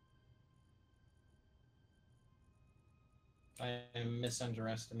 I am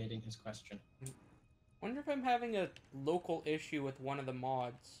misunderestimating his question. Wonder if I'm having a local issue with one of the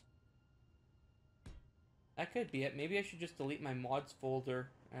mods. That could be it. Maybe I should just delete my mods folder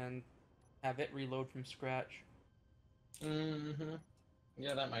and have it reload from scratch. Mm-hmm.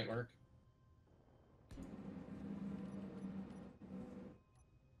 Yeah, that might work.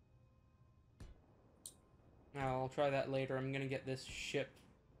 I'll try that later. I'm gonna get this ship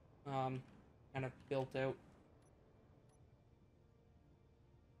kind of built out.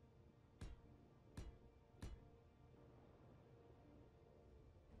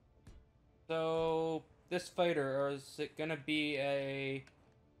 So, this fighter, or is it gonna be a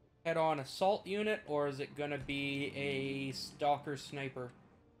head-on assault unit, or is it gonna be a stalker sniper?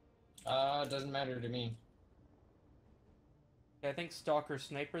 Doesn't matter to me. I think stalker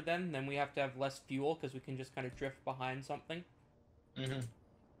sniper then we have to have less fuel because we can just kind of drift behind something. Mm-hmm.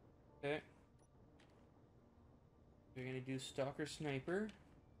 Okay. We're gonna do stalker sniper.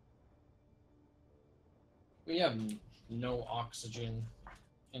 We have no oxygen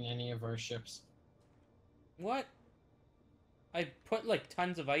in any of our ships. What? I put like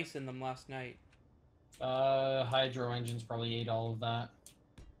tons of ice in them last night. Hydro engines probably ate all of that.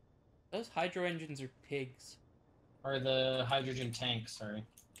 Those hydro engines are pigs. Or the hydrogen tanks, sorry.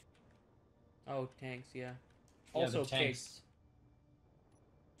 Oh, tanks, yeah. Yeah, Also the tanks. pigs.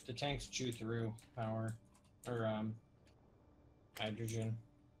 The tanks chew through power. Or, hydrogen.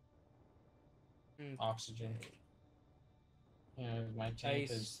 Okay. Oxygen. Yeah, my tank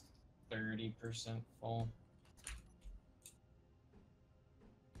Ice. is 30% full.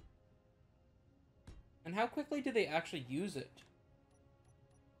 And how quickly do they actually use it?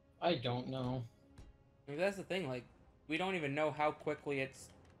 I don't know. I mean, that's the thing, like, we don't even know how quickly it's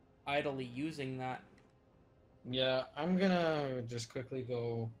idly using that. Yeah, I'm gonna just quickly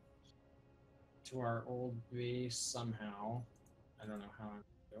go to our old base somehow. I don't know how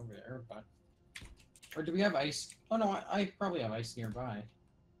I'm over there, but... Or do we have ice? Oh no, I probably have ice nearby.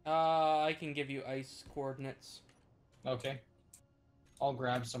 I can give you ice coordinates. Okay. I'll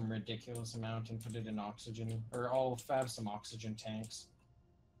grab some ridiculous amount and put it in oxygen, or I'll fab some oxygen tanks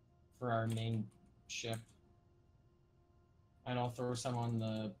for our main ship. And I'll throw some on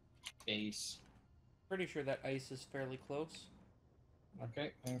the base. Pretty sure that ice is fairly close.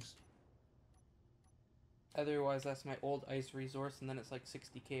 Okay, thanks. Otherwise, that's my old ice resource, and then it's like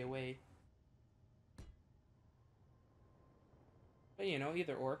 60k away. But you know,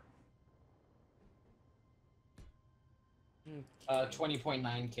 either or. Okay.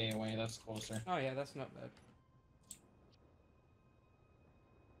 20.9k away, that's closer. Oh yeah, that's not bad.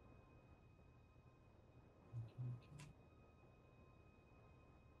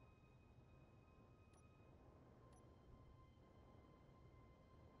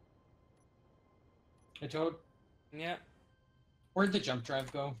 Hey Toad, Yeah, where'd the jump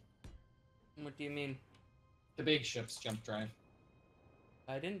drive go? what do you mean? The big ship's jump drive.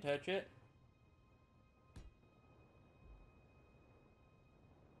 I didn't touch it.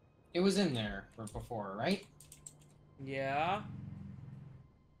 It was in there before, right? Yeah.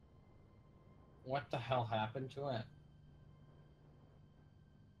 What the hell happened to it?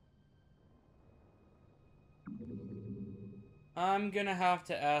 I'm gonna have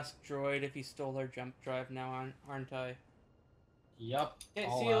to ask Droid if he stole our jump drive now, aren't I? Yup. Okay,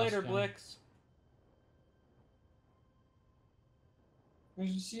 I'll see you later, ask him. Blix. We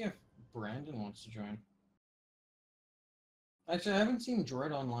should see if Brandon wants to join. Actually, I haven't seen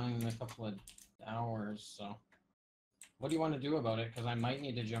Droid online in a couple of hours, so... What do you want to do about it? Because I might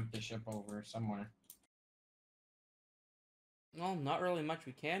need to jump the ship over somewhere. Well, not really much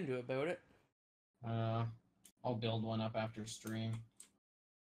we can do about it. I'll build one up after stream.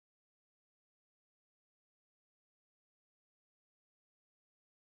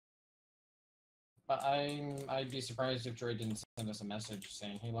 But I'd be surprised if Droid didn't send us a message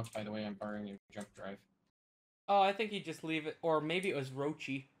saying, "Hey, look, by the way, I'm borrowing your jump drive." Oh, I think he'd just leave it, or maybe it was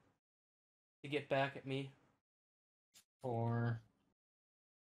Rochi to get back at me For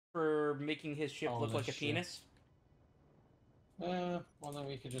making his ship look the like a ship. penis. Well, then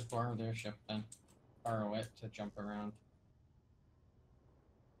we could just borrow their ship then. Borrow it to jump around.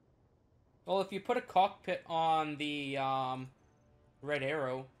 Well, if you put a cockpit on the Red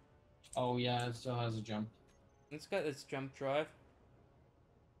Arrow, Oh yeah, it still has a jump. it's got its jump drive.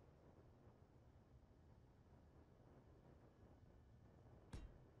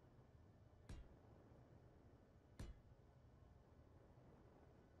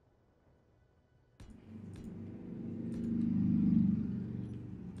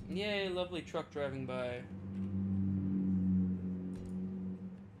 Yay, lovely truck driving by.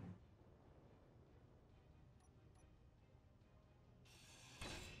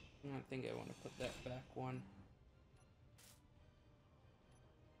 think I want to put that back one.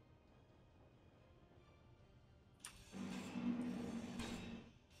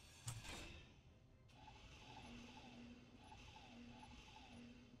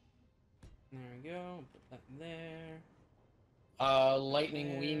 There we go. Put that there.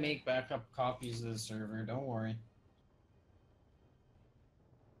 Lightning, we make backup copies of the server, don't worry.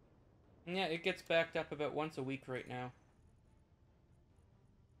 Yeah, it gets backed up about once a week right now.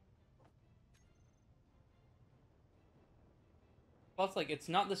 Plus, like, it's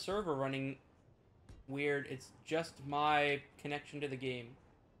not the server running weird, it's just my connection to the game.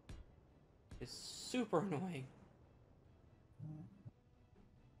 It's super annoying.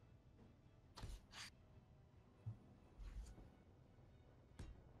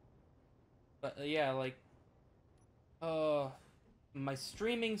 But, yeah, like, my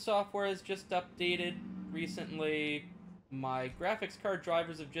streaming software has just updated recently. My graphics card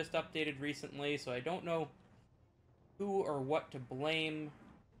drivers have just updated recently, so I don't know who or what to blame.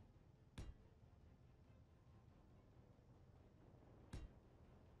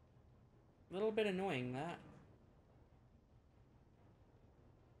 A little bit annoying, that.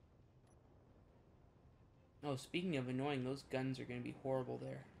 Oh, speaking of annoying, those guns are going to be horrible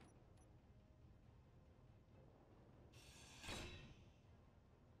there.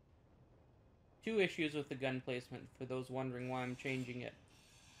 Two issues with the gun placement, for those wondering why I'm changing it.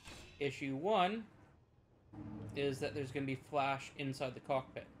 Issue 1 is that there's going to be flash inside the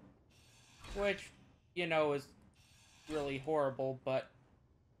cockpit. Which, you know, is really horrible, but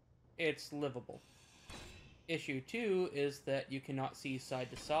it's livable. Issue 2 is that you cannot see side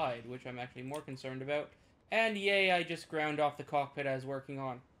to side, which I'm actually more concerned about. And yay, I just ground off the cockpit I was working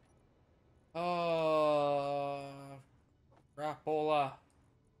on. Oh, crapola.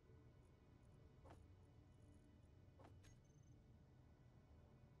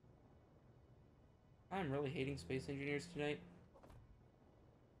 I'm really hating space engineers tonight.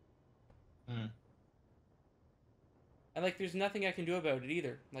 And, like, there's nothing I can do about it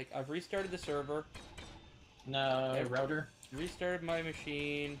either. Like, I've restarted the server. No, router? Restarted my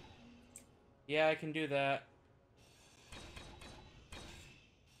machine. Yeah, I can do that.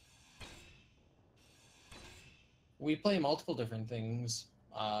 We play multiple different things.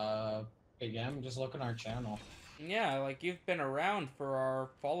 Big M, just look on our channel. Yeah, like, you've been around for our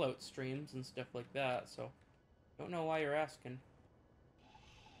Fallout streams and stuff like that, so don't know why you're asking.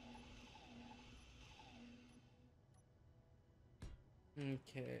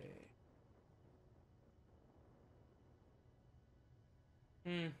 Okay.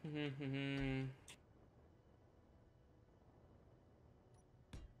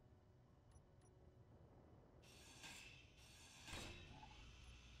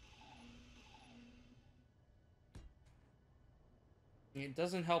 It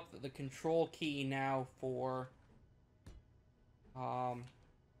doesn't help that the control key now for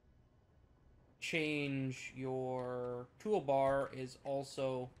change your toolbar is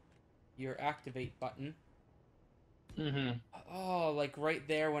also your activate button. Oh, like right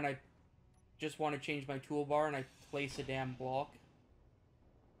there when I just want to change my toolbar and I place a damn block.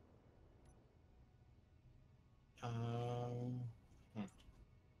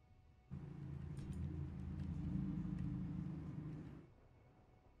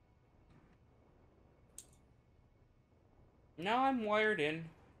 Now I'm wired in,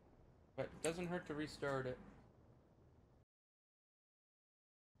 but it doesn't hurt to restart it.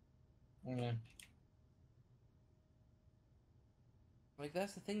 Yeah. Like,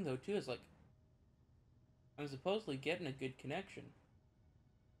 that's the thing, though, too, is, like, I'm supposedly getting a good connection.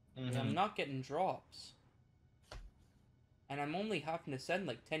 And I'm not getting drops. And I'm only having to send,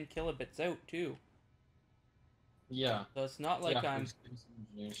 like, 10 kilobits out, too. Yeah. So it's not like I'm...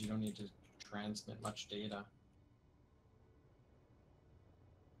 You don't need to transmit much data.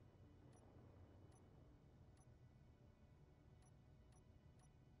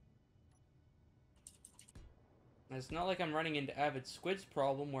 It's not like I'm running into Avid Squid's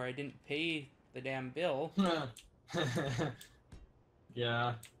problem where I didn't pay the damn bill.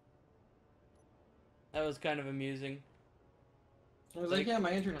 Yeah. That was kind of amusing. I was like, yeah,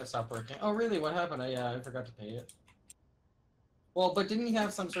 my internet stopped working. Oh, really? What happened? I forgot to pay it. Well, but didn't he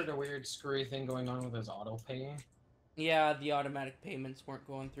have some sort of weird screwy thing going on with his auto pay? Yeah, the automatic payments weren't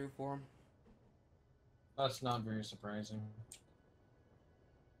going through for him. That's not very surprising.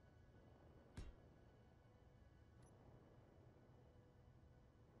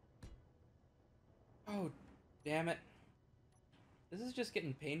 Oh, damn it. This is just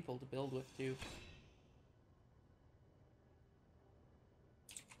getting painful to build with, too.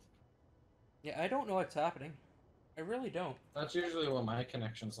 Yeah, I don't know what's happening. I really don't. That's usually what my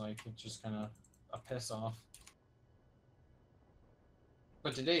connection's like. It's just kind of a piss off.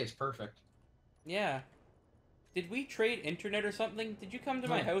 But today it's perfect. Yeah. Did we trade internet or something? Did you come to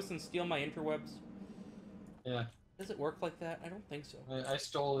my house and steal my interwebs? Yeah. Does it work like that? I don't think so. I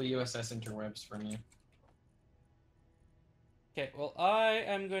stole the USS interwebs from you. Okay, well, I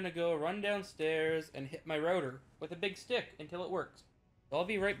am going to go run downstairs and hit my router with a big stick until it works. So I'll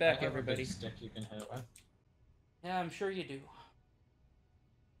be right back, I have everybody. a big stick you can hit with. Yeah, I'm sure you do.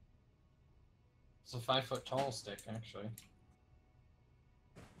 It's a 5-foot tall stick, actually.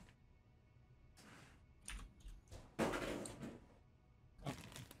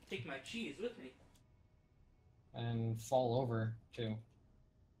 Take my cheese with me. And fall over, too.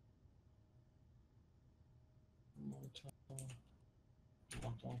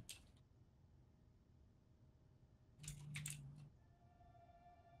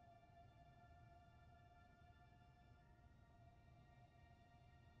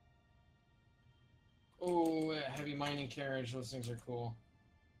 Oh, heavy mining carriage. Those things are cool.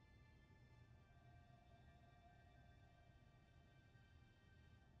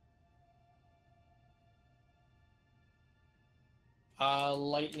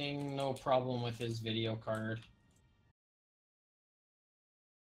 Lightning, no problem with his video card.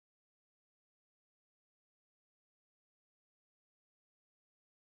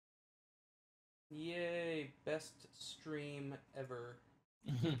 Yay, best stream ever.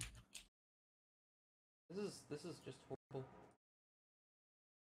 This is just horrible.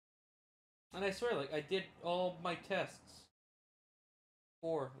 And I swear, like, I did all my tests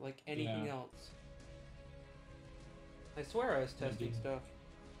for, like, anything else. I swear I was testing stuff.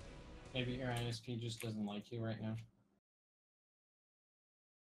 Maybe your ISP just doesn't like you right now.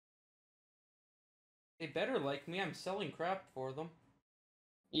 They better like me, I'm selling crap for them.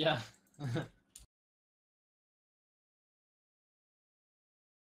 Yeah.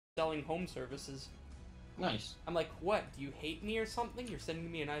 Selling home services. Nice. I'm like, what? Do you hate me or something? You're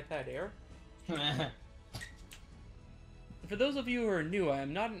sending me an iPad Air? For those of you who are new, I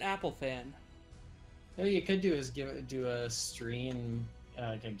am not an Apple fan. What you could do is do a stream,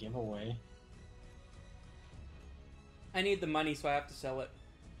 like a giveaway. I need the money, so I have to sell it.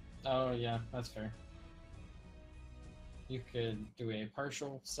 Oh yeah, that's fair. You could do a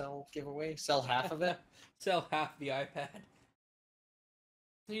partial sell giveaway. Sell half of it. Sell half the iPad.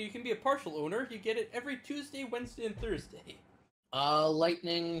 You can be a partial owner. You get it every Tuesday, Wednesday, and Thursday.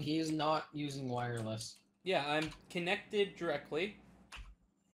 Lightning, he's not using wireless. Yeah, I'm connected directly.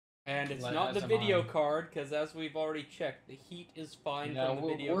 And it's Like, not the as am video I. card, because as we've already checked, the heat is fine Yeah, from the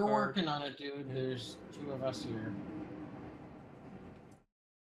video we're card. working on it, dude. There's 2 of us here.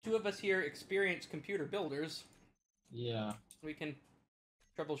 2 of us here, experienced computer builders. Yeah. We can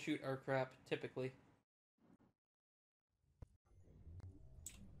troubleshoot our crap, typically.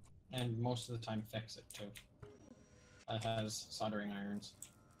 And most of the time fix it, too. It has soldering irons.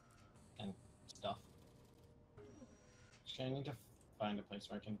 And stuff. Actually, I need to find a place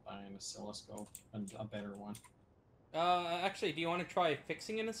where I can buy an oscilloscope. And a better one. Actually, do you want to try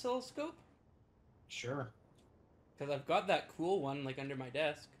fixing an oscilloscope? Sure. Because I've got that cool one, like, under my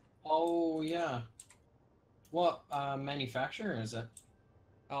desk. Oh, yeah. What manufacturer is it?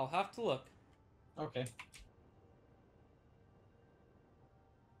 I'll have to look. Okay.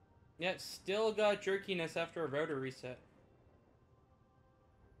 Yeah, it's still got jerkiness after a router reset.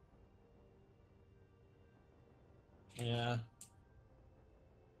 Yeah.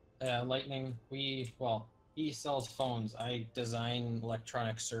 Lightning, he sells phones. I design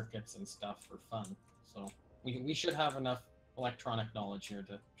electronic circuits and stuff for fun. So we should have enough electronic knowledge here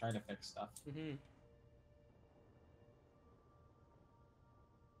to try to fix stuff. Mm-hmm.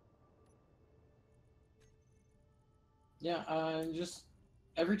 Yeah, just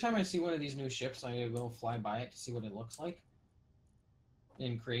every time I see one of these new ships, I go fly by it to see what it looks like.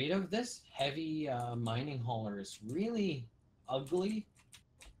 In creative, this heavy mining hauler is really ugly,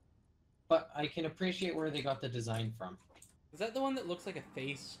 but I can appreciate where they got the design from. Is that the one that looks like a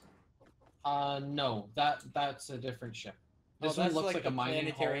face? No, that's a different ship. This one looks like a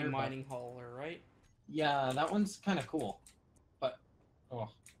mining planetary hauler, mining hauler, right? Yeah, that one's kind of cool, but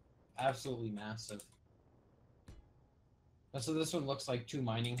absolutely massive. So this one looks like 2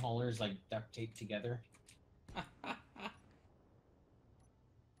 mining haulers like duct taped together.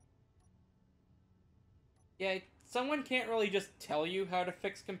 Yeah, someone can't really just tell you how to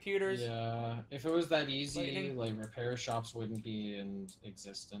fix computers. Yeah, if it was that easy, Lightning. like repair shops wouldn't be in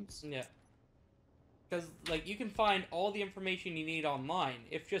existence. Yeah. Because, like, you can find all the information you need online.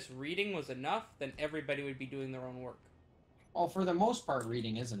 If just reading was enough, then everybody would be doing their own work. Well, for the most part,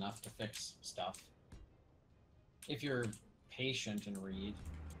 reading is enough to fix stuff. If you're patient and read.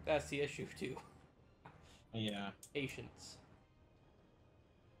 That's the issue too. Yeah. Patience.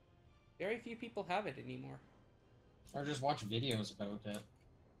 Very few people have it anymore. Or just watch videos about it.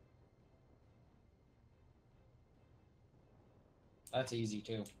 That's easy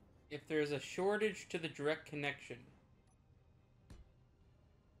too. If there's a shortage to the direct connection.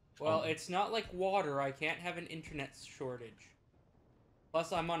 Well, it's not like water. I can't have an internet shortage.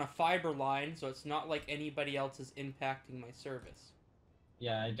 Plus, I'm on a fiber line, so it's not like anybody else is impacting my service.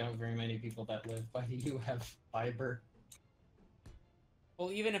 Yeah, I doubt very many people that live by you have fiber.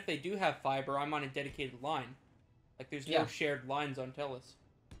 Well, even if they do have fiber, I'm on a dedicated line. Like, there's no shared lines on Telus.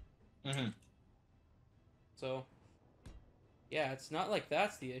 Mm-hmm. So, yeah, it's not like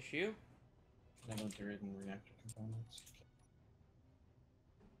that's the issue. I don't do it in reactor components.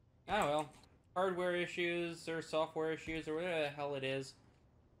 Oh well. Hardware issues, or software issues, or whatever the hell it is.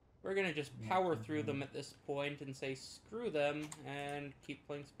 We're gonna just power through them at this point and say screw them and keep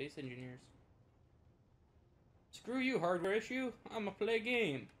playing Space Engineers. Screw you, hardware issue. I'ma play a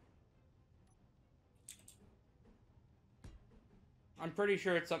game. I'm pretty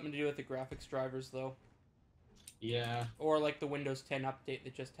sure it's something to do with the graphics drivers, though. Yeah. Or like the Windows 10 update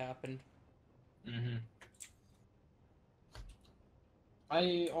that just happened. Mm-hmm.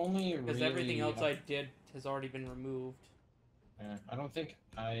 I only because everything else I did has already been removed. Yeah, I don't think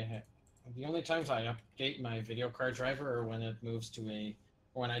the only times I update my video card driver are when it moves to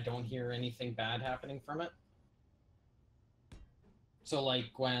when I don't hear anything bad happening from it. So like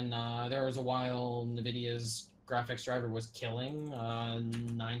when there was a while NVIDIA's graphics driver was killing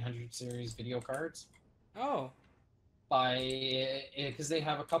 900 series video cards. Oh. Because they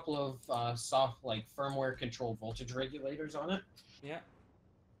have a couple of soft like firmware controlled voltage regulators on it. Yeah.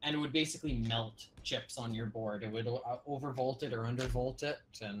 And it would basically melt chips on your board. It would overvolt it or undervolt it,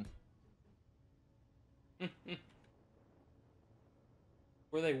 and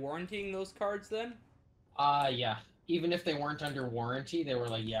were they warrantying those cards then? Yeah. Even if they weren't under warranty, they were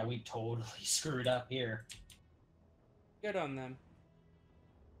like, yeah, we totally screwed up here. Good on them.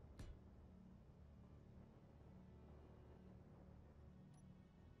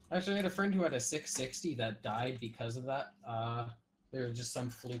 Actually, I had a friend who had a 660 that died because of that. There was just some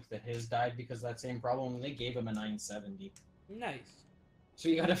fluke that his died because of that same problem, and they gave him a 970. Nice. So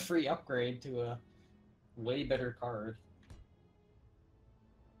you got a free upgrade to a way better card.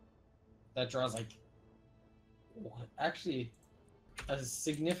 That draws like, what? Actually, a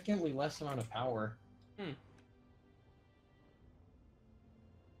significantly less amount of power.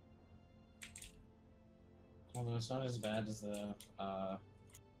 Although it's not as bad as the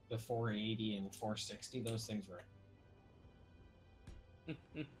 480 and 460. Those things were.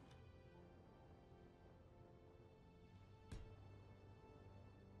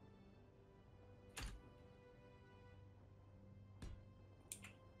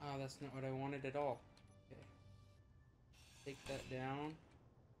 Oh, that's not what I wanted at all. Okay. Take that down.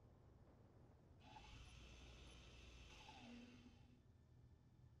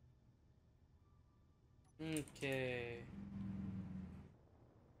 Okay.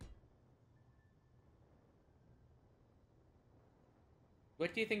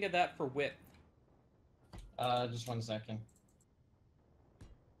 What do you think of that for width? Just 1 second.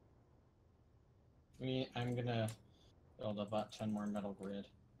 I'm gonna build about 10 more metal grid.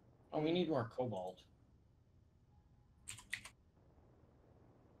 Oh, we need more cobalt.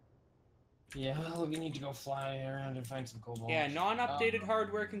 Yeah, well, we need to go fly around and find some cobalt. Yeah, non-updated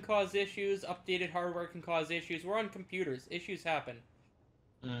hardware can cause issues. Updated hardware can cause issues. We're on computers. Issues happen.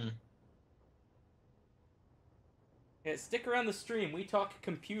 Yeah, stick around the stream. We talk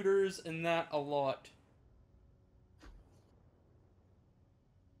computers and that a lot.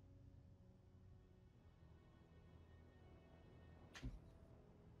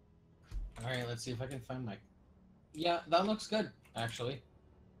 Alright, let's see if I can find my... Yeah, that looks good, actually.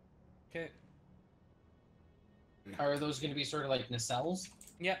 Okay. Are those going to be sort of like nacelles?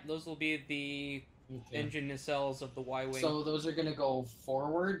 Yeah, those will be the engine nacelles of the Y-Wing. So those are going to go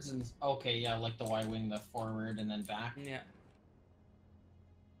forwards and... Okay, yeah, like the Y-Wing, the forward and then back. Yeah.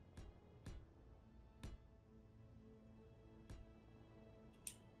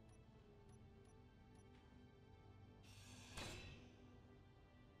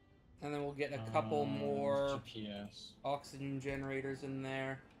 And then we'll get a couple more GPS. oxygen generators in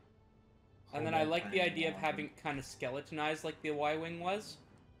there. And then I like the idea of having it kind of skeletonized like the Y-Wing was.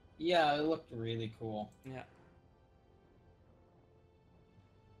 Yeah, it looked really cool. Yeah.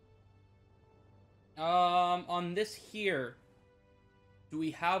 On this here, do we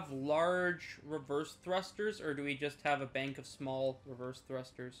have large reverse thrusters, or do we just have a bank of small reverse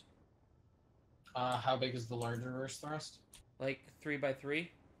thrusters? How big is the large reverse thrust? Like 3x3?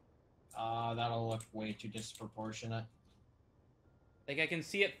 That'll look way too disproportionate. Like, I can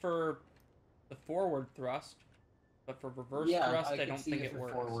see it for the forward thrust, but for reverse Yeah, thrust, I I can don't see think it it for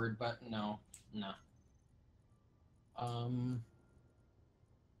works. forward, but no.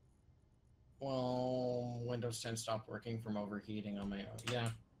 Well, Windows 10 stopped working from overheating on my own. Yeah.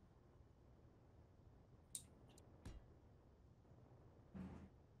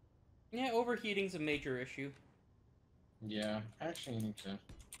 Yeah, overheating's a major issue. Yeah, I actually need to.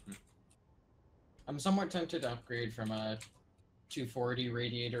 I'm somewhat tempted to upgrade from a 240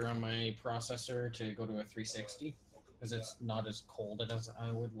 radiator on my processor to go to a 360 because it's not as cold as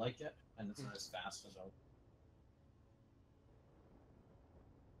I would like it, and it's not as fast as I would.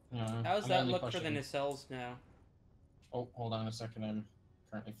 How's I'm that only look for the pushing. nacelles now? Oh, hold on a second. I'm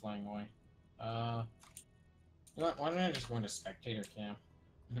currently flying away. You know what? Why don't I just go into spectator cam?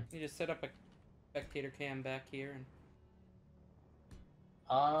 You just set up a spectator cam back here and...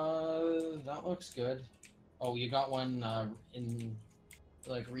 That looks good. Oh, you got one in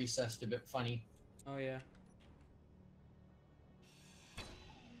like recessed a bit funny. Oh, yeah.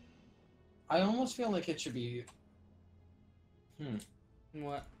 I almost feel like it should be.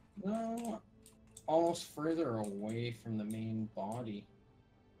 What? No, almost further away from the main body.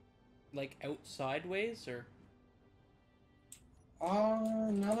 Like out sideways, or?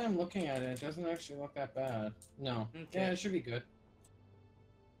 Now that I'm looking at it, it doesn't actually look that bad. No. Okay. Yeah, it should be good.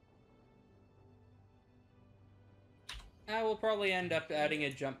 We'll probably end up adding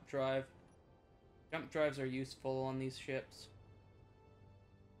a jump drive. Jump drives are useful on these ships.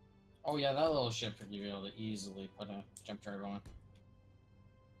 Oh yeah, that little ship would be able to easily put a jump drive on.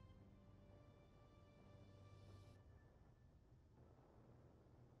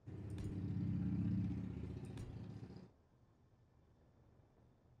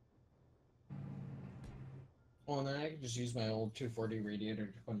 Well, and then I can just use my old 240 radiator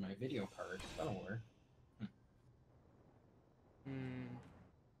to put in my video card. That'll work.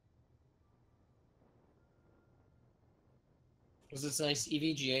 Because it's nice,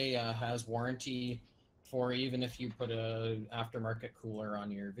 EVGA has warranty for even if you put a aftermarket cooler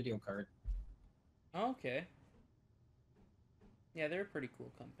on your video card. Okay. Yeah, they're a pretty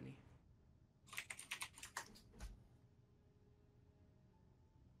cool company.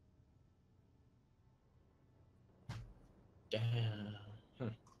 Damn.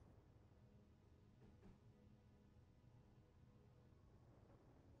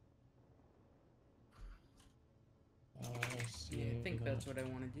 Yeah, I think that's what I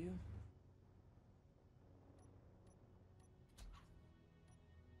want to do.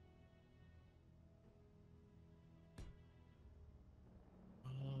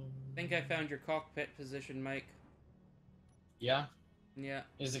 I think I found your cockpit position, Mike. Yeah? Yeah.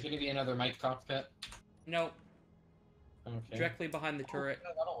 Is it going to be another mic cockpit? No. Okay. Directly behind the turret.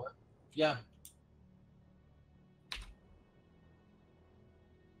 Yeah, that'll work. Yeah.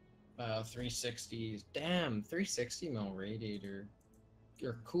 360s. Damn, 360 mil radiator.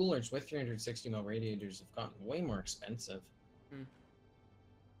 Your coolers with 360 mil radiators have gotten way more expensive.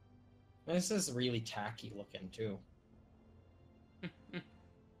 This is really tacky looking too.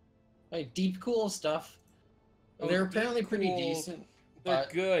 Like deep cool stuff. Oh, they're apparently deep pretty cool. decent. They're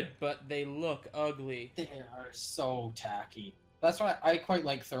good, but they look ugly. They are so tacky. That's why I quite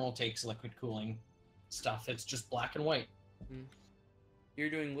like Thermaltake's liquid cooling stuff. It's just black and white. You're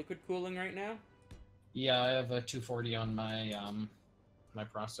doing liquid cooling right now? Yeah, I have a 240 on my my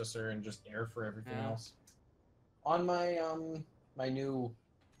processor and just air for everything else. On my my new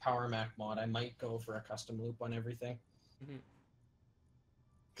Power Mac mod, I might go for a custom loop on everything.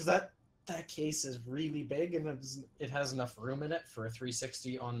 Because that case is really big and it has enough room in it for a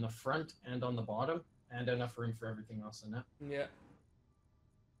 360 on the front and on the bottom, and enough room for everything else in it. Yeah.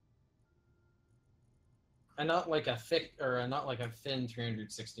 And not like a thick or not like a thin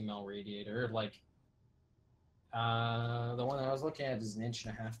 360 mil radiator. Like the one I was looking at is 1.5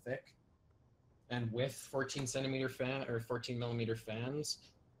 inches thick, and with 14 centimeter fan or 14 millimeter fans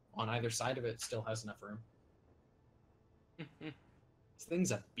on either side of it, still has enough room. This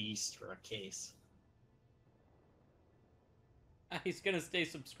thing's a beast for a case. He's gonna stay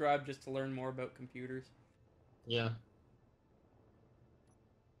subscribed just to learn more about computers. Yeah.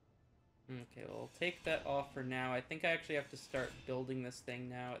 Okay, well, I'll take that off for now. I think I actually have to start building this thing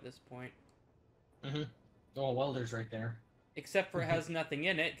now at this point. Oh, welder's right there. Except for it has nothing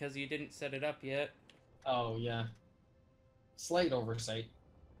in it, because you didn't set it up yet. Oh, yeah. Slight oversight.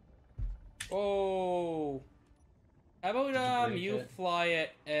 Oh! How about, you fly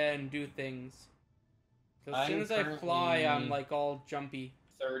it and do things? Because as soon as I fly, I'm, like, all jumpy.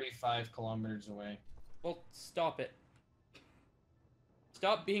 35 kilometers away. Well, stop it.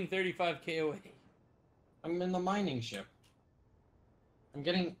 Stop being 35k away. I'm in the mining ship. I'm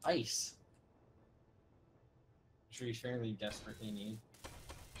getting ice. Which we fairly desperately need.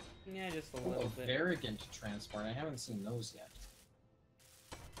 Yeah, just a Oh, little a bit. Varigant transport. I haven't seen those yet.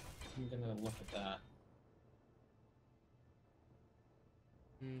 I'm gonna look at that.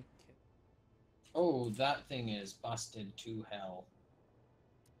 Okay. Oh, that thing is busted to hell.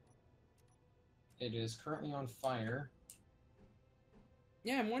 It is currently on fire.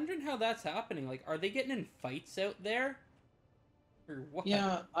 Yeah, I'm wondering how that's happening. Like, are they getting in fights out there? Or what?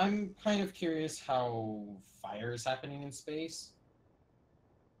 Yeah, I'm kind of curious how fire is happening in space.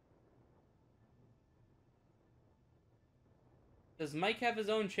 Does Mike have his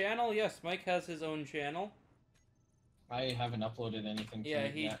own channel? Yes, Mike has his own channel. I haven't uploaded anything to Yeah,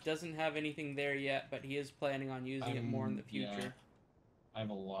 it he yet. doesn't have anything there yet, but he is planning on using it more in the future. Yeah, I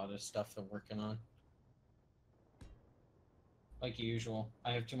have a lot of stuff I'm working on. Like usual,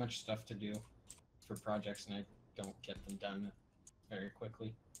 I have too much stuff to do for projects and I don't get them done very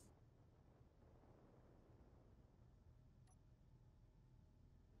quickly.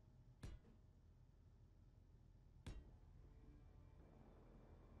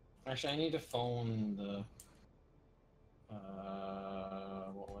 Actually, I need to phone the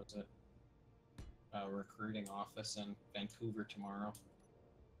what was it? Recruiting office in Vancouver tomorrow.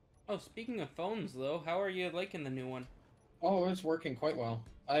 Oh, speaking of phones, though, how are you liking the new one? Oh, it's working quite well.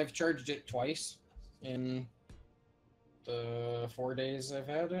 I've charged it twice in the 4 days I've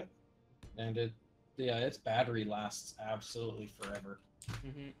had it, and its battery lasts absolutely forever.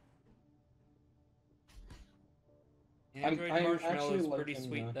 Mm-hmm. I'm Android actually Marshmallow is pretty liking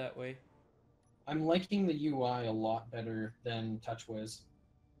sweet that way. I'm liking the UI a lot better than TouchWiz.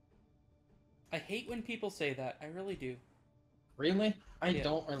 I hate when people say that. I really do. Really? I Yeah.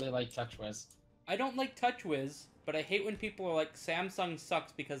 don't really like TouchWiz. I don't like TouchWiz, but I hate when people are like, Samsung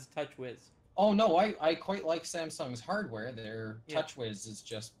sucks because of TouchWiz. Oh no, I quite like Samsung's hardware. Their Yeah. TouchWiz is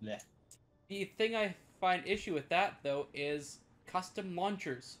just bleh. The thing I find issue with that, though, is custom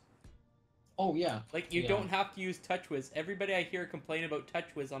launchers. Oh yeah. Like, you Yeah. don't have to use TouchWiz. Everybody I hear complain about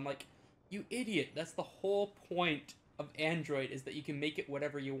TouchWiz, I'm like, you idiot. That's the whole point of Android, is that you can make it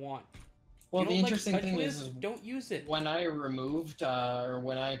whatever you want. Well, If the you don't interesting like thing TouchWiz, is don't use it. when I removed or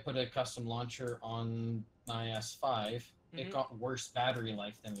when I put a custom launcher on my S5, it Mhm. got worse battery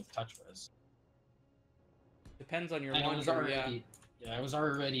life than with TouchWiz. Depends on your And it was launcher, yeah. already it was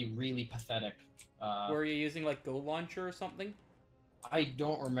already really pathetic. Were you using, like, Go Launcher or something? I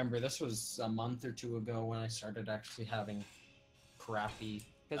don't remember. This was a month or two ago when I started actually having crappy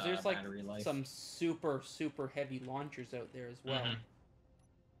Because there's, like, battery life. some super, super heavy launchers out there as well. Mhm.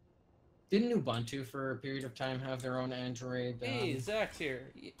 Didn't Ubuntu for a period of time have their own Android? Hey, Zach's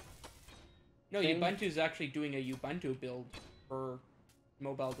here. No, thing? Ubuntu's actually doing a Ubuntu build for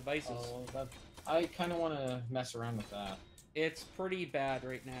mobile devices. Oh, I kind of want to mess around with that. It's pretty bad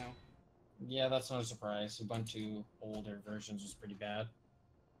right now. Yeah, that's not a surprise. Ubuntu older versions was pretty bad.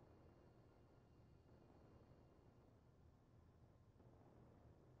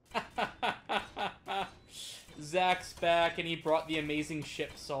 Zach's back and he brought the Amazing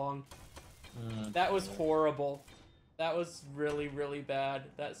Ship song. That was horrible. That was really, really bad.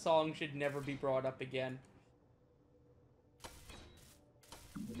 That song should never be brought up again.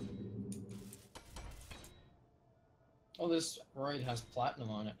 Oh, this Roid has platinum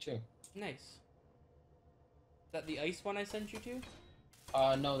on it too. Nice. Is that the ice one I sent you to?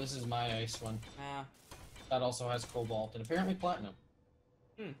 No, this is my ice one. Ah. That also has cobalt and apparently platinum.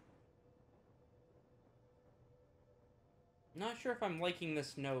 Not sure if I'm liking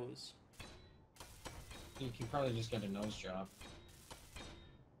this nose. You can probably just get a nose job.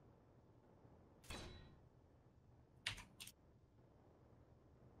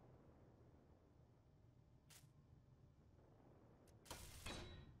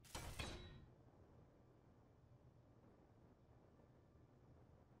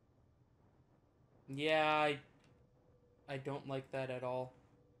 Yeah, I don't like that at all.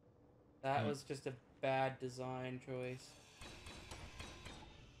 That was just a bad design choice.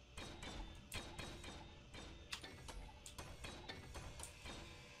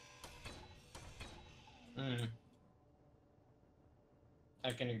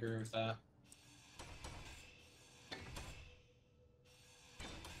 I can agree with that.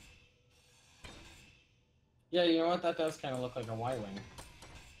 Yeah, you know what? That does kind of look like a Y-wing.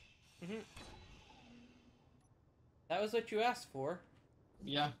 That was what you asked for.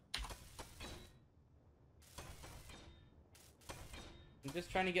 Yeah. I'm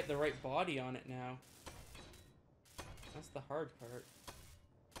just trying to get the right body on it now. That's the hard part.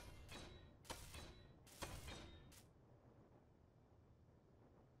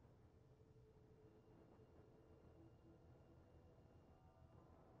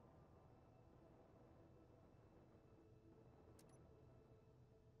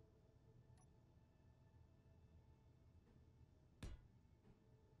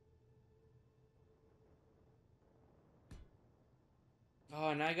 Oh,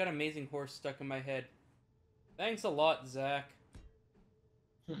 and I got Amazing Horse stuck in my head. Thanks a lot, Zach.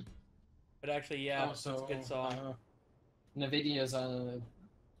 Hmm. But actually, yeah, Oh, it's a so good song. Nvidia's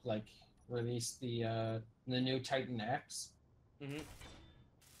like released the new Titan X, Mm-hmm.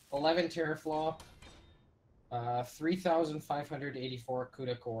 11 teraflop, 3,584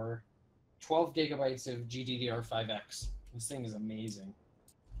 CUDA core, 12 gigabytes of GDDR5X. This thing is amazing.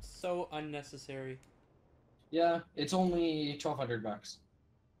 So unnecessary. Yeah, it's only $1,200.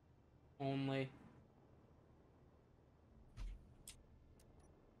 Only.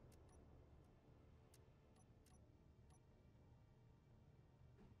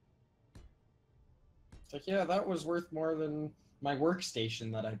 It's like, yeah, that was worth more than my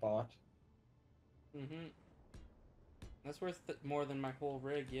workstation that I bought. Mm-hmm. That's worth more than my whole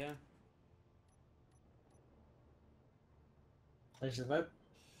rig, yeah. Actually,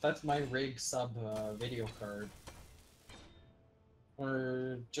 that's my rig sub video card,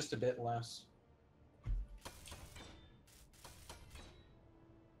 or just a bit less.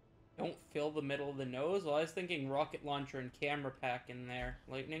 Don't fill the middle of the nose? Well, I was thinking rocket launcher and camera pack in there.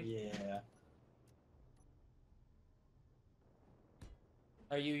 Lightning? Yeah.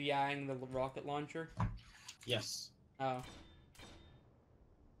 Are you yang the rocket launcher? Yes. Oh.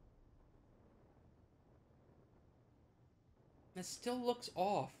 It still looks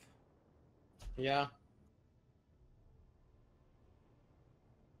off. Yeah.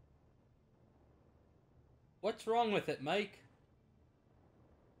 What's wrong with it, Mike?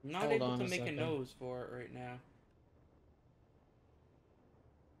 I'm not Hold able on to a make a second. nose for it right now.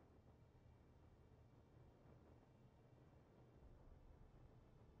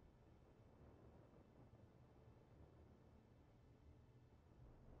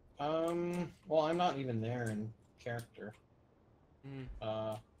 Well, I'm not even there in character. Hmm.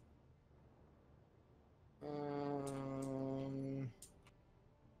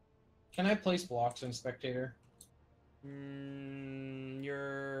 Can I place blocks in spectator?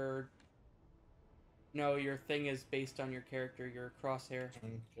 Your... No, your thing is based on your character, your crosshair.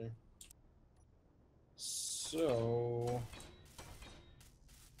 Okay. So...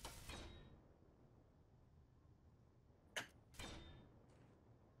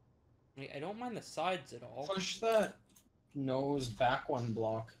 I don't mind the sides at all. push that nose back one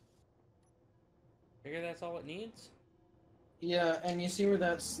block. Figure that's all it needs? Yeah, and you see where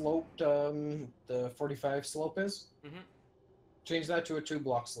that sloped, the 45 slope is? Mm-hmm. Change that to a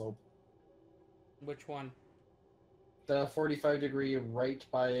 2-block slope. Which one? The 45 degree right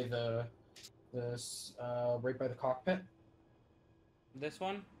by right by the cockpit. This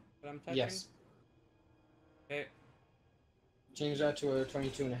one that I'm touching? Yes. Okay. Change that to a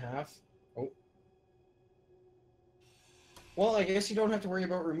 22.5. Oh. Well, I guess you don't have to worry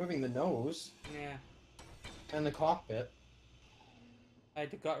about removing the nose Yeah. and the cockpit. I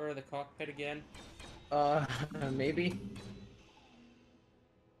got rid of the cockpit again. Maybe.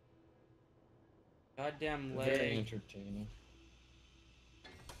 Goddamn Very leg. entertaining.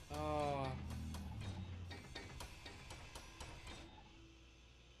 Oh.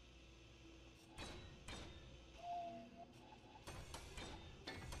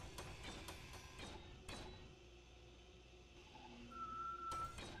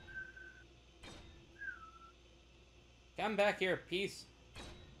 Come back here, peace.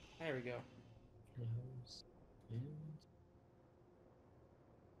 There we go.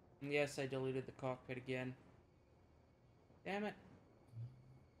 Yes, I deleted the cockpit again. Damn it.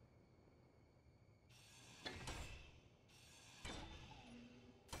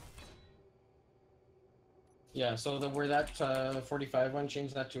 Yeah, so where that 45 one,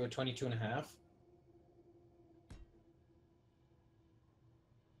 change that to a 22.5.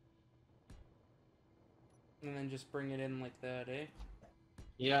 And then just bring it in like that, eh?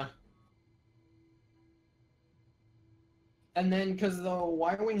 Yeah. And then, because the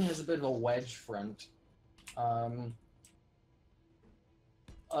Y-Wing has a bit of a wedge front, a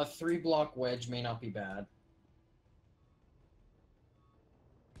 3-block wedge may not be bad.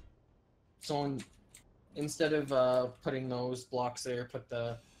 So instead of putting those blocks there, put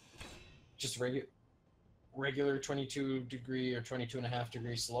the just regular 22 degree or 22.5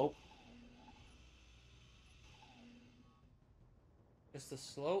 degree slope. Just the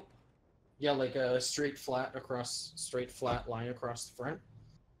slope? Yeah, like a straight flat line across the front.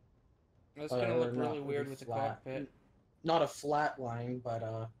 That's gonna look not really weird with the flat. cockpit. Not a flat line, but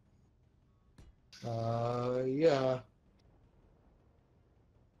yeah.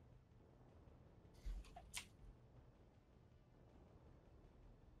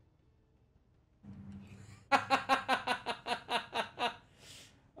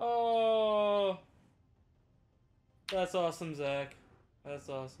 Oh, that's awesome, Zach. That's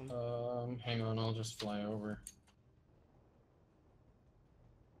awesome. Hang on, I'll just fly over.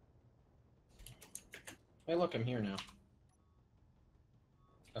 Hey, look, I'm here now.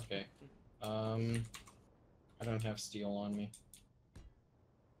 Okay. I don't have steel on me.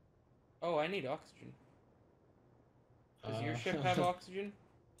 Oh, I need oxygen. Does your ship have oxygen?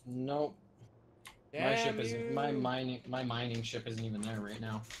 Nope. My ship is my mining ship isn't even there right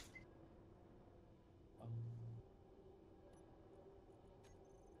now.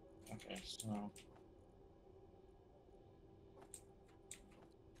 Okay, so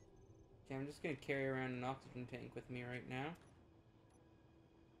Okay, I'm just gonna carry around an oxygen tank with me right now.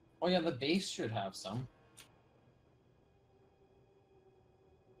 oh yeah, the base should have some.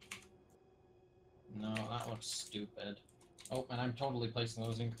 No, that looks stupid. Oh, and I'm totally placing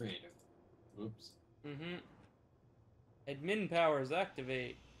those in creative. Oops. Mm-hmm. Admin powers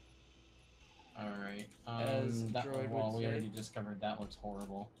activate. Alright. As That droid well, would we say. already discovered that looks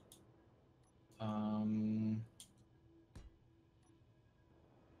horrible.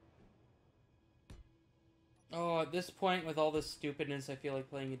 Oh, at this point, with all this stupidness, I feel like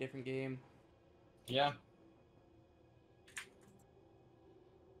playing a different game. Yeah.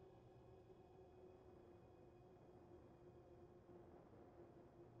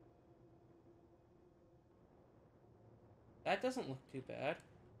 That doesn't look too bad.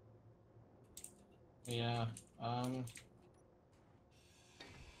 Yeah.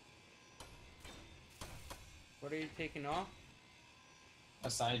 What are you taking off? A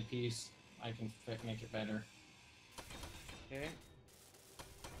side piece. I can make it better. Okay.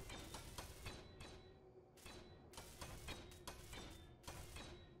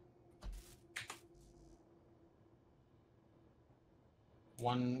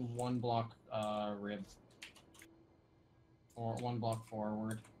 One block rib. Or one block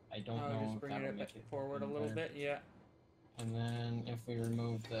forward. I don't know Just if bring that'll it make it forward a any little better. bit, yeah. And then if we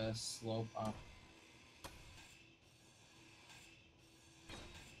remove the slope up.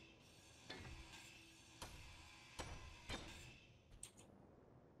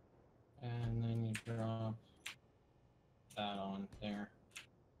 And then you drop that on there.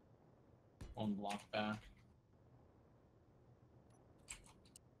 One block back.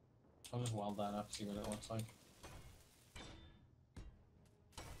 I'll just weld that up, see what it looks like.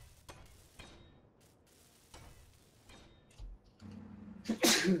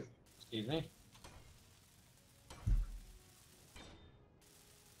 Excuse me.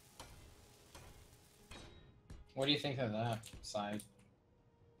 What do you think of that side?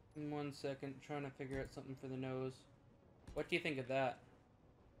 In 1 second, trying to figure out something for the nose. What do you think of that?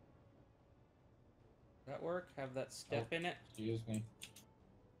 That work? Have that step in it? Excuse me.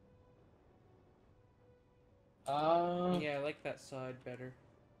 Yeah, I like that side better.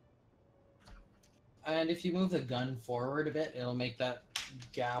 And if you move the gun forward a bit, it'll make that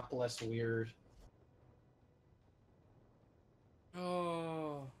gap less weird.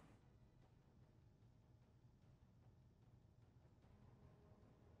 Oh.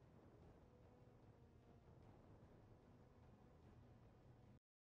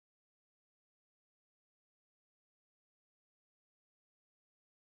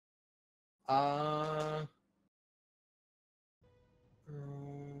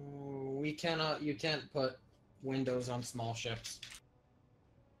 We cannot. You can't put windows on small ships.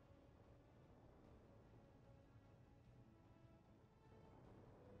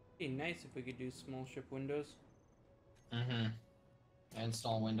 Be nice if we could do small ship windows. Mm-hmm.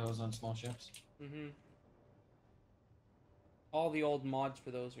 Install windows on small ships. Mm-hmm. All the old mods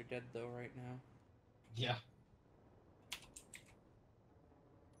for those are dead though right now. Yeah.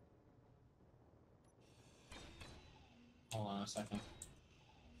 Hold on a second.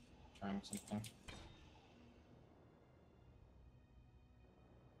 Trying something.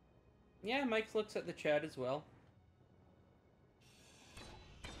 Yeah, Mike looks at the chat as well.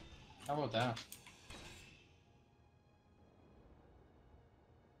 How about that?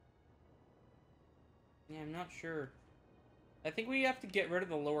 Yeah, I'm not sure. I think we have to get rid of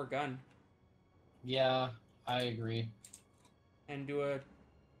the lower gun. Yeah, I agree. And do a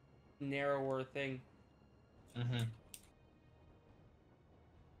narrower thing. Mm-hmm.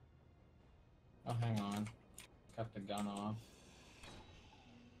 Oh, hang on. Cut the gun off.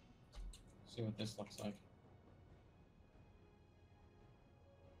 See what this looks like.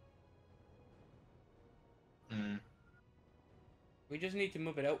 Hmm. We just need to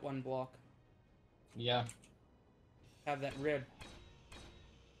move it out 1 block. Yeah. Have that rib.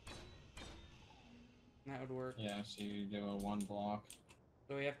 That would work. Yeah, so you do a 1 block.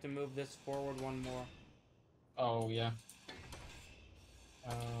 So we have to move this forward 1 more. Oh, yeah.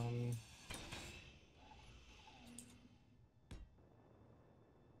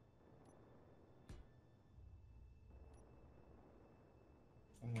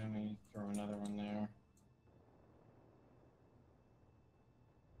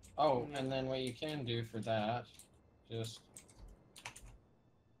 Oh, Yeah. and then what you can do for that, just...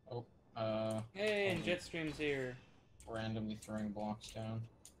 Oh, Hey, and only Jetstream's here. randomly throwing blocks down.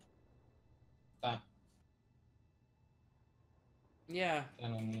 That. Yeah,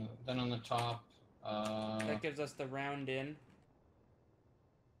 Then on the top, that gives us the round in.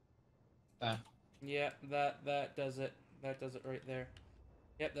 that. Yeah, that does it. That does it right there.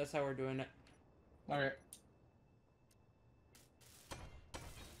 Yep, that's how we're doing it. Alright.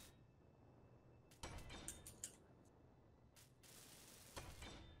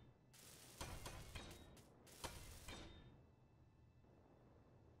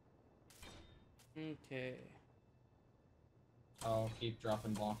 Okay. I'll keep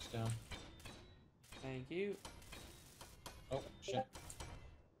dropping blocks down. Thank you. Oh, shit.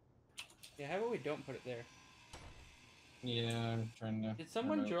 Yeah, how about we don't put it there? Yeah, I'm trying to... Did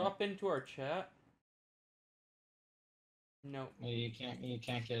someone drop into our chat? No. You can't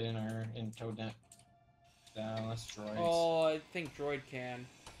get in ToadNet. Unless droids. Oh, I think Droid can.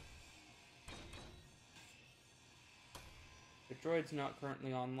 But Droid's not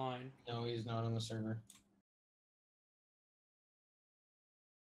currently online. No, he's not on the server.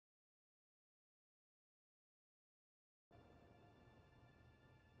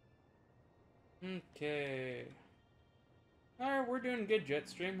 Okay. Alright, we're doing good,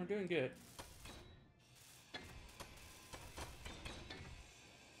 Jetstream. We're doing good.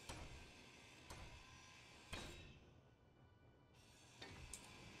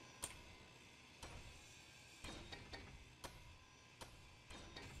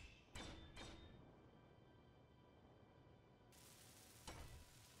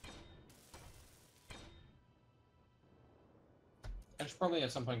 I should probably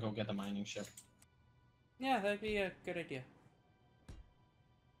at some point go get the mining ship. Yeah, that'd be a good idea.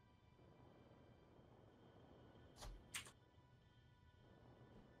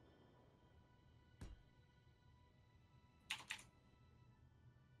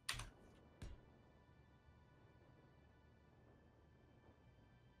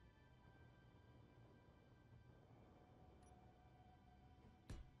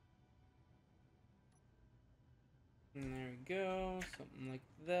 And there we go. Something like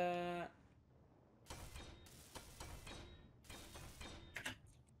that.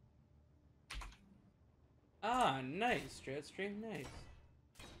 Ah, nice, Jetstream, nice.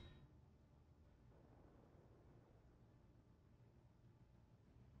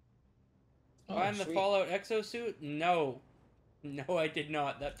 Oh, Find the sweet. Fallout exosuit? No. No, I did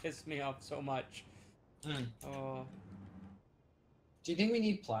not. That pissed me off so much. Oh. Do you think we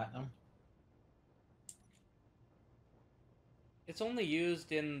need platinum? It's only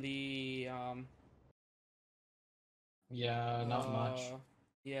used in the, Yeah, not much.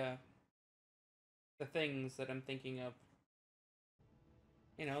 Yeah. The things that I'm thinking of.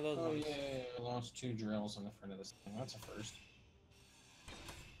 You know, those Oh ones. yeah, I lost 2 drills on the front of this thing. That's a first.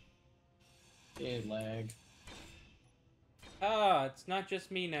 Yay, lag. Ah, it's not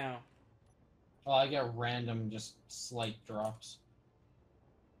just me now. Oh, I get random, just slight drops.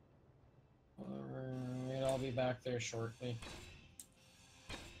 Alright, I'll be back there shortly.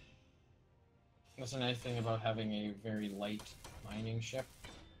 That's a nice thing about having a very light mining ship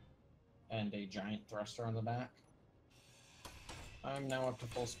and a giant thruster on the back. I'm now up to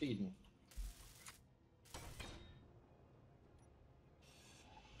full speed.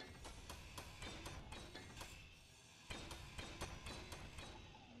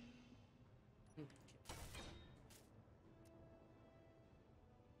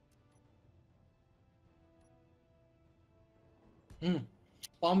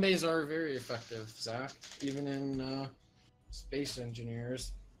 Bomb bays are very effective, Zach, even in space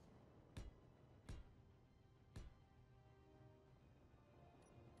engineers.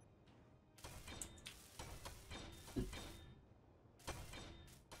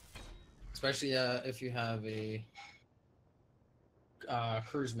 Especially if you have a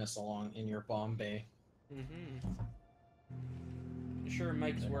cruise missile on in your bomb bay. Sure,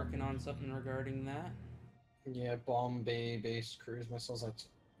 Mike's working on something regarding that. Yeah, bomb bay based cruise missiles.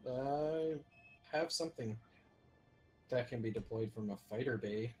 I have something that can be deployed from a fighter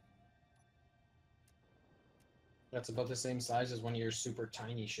bay. That's about the same size as one of your super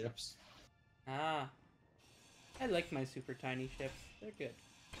tiny ships. Ah. I like my super tiny ships. They're good.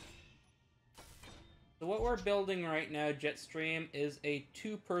 So what we're building right now, Jetstream, is a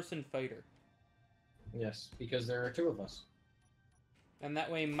 2-person fighter. Yes, because there are 2 of us. And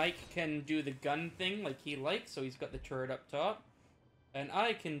that way Mike can do the gun thing like he likes, so he's got the turret up top. And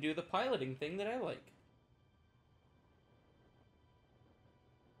I can do the piloting thing that I like.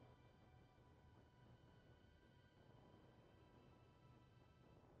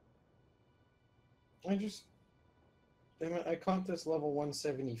 I just... Damn it, I caught this level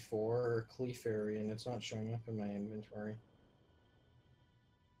 174 Clefairy and it's not showing up in my inventory.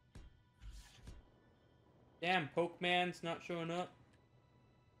 Damn, Pokemon's not showing up.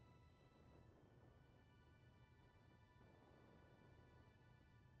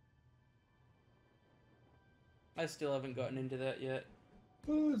 I still haven't gotten into that yet.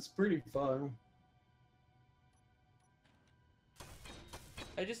 Oh, it's pretty fun.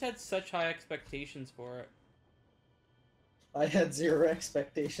 I just had such high expectations for it. I had zero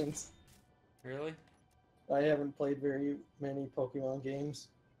expectations. Really? I haven't played very many Pokemon games.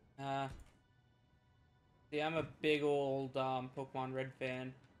 See, I'm a big old Pokemon Red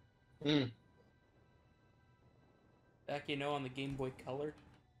fan. Hmm. Back, you know, on the Game Boy Color.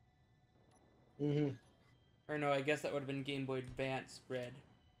 Mm-hmm. Or no, I guess that would have been Game Boy Advance Red.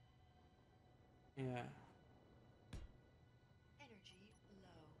 Yeah. Energy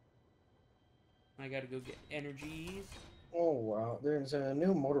low. I gotta go get energies. Oh wow, there's a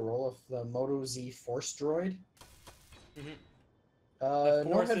new Motorola, the Moto Z Force Droid. Mm-hmm. No The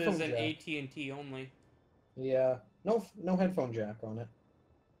Force headphone is an jack. AT&T only. Yeah, no headphone jack on it.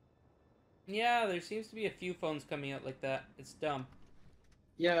 Yeah, there seems to be a few phones coming out like that. It's dumb.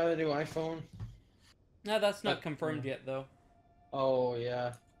 Yeah, the new iPhone. No, that's not But, confirmed yet, though. Oh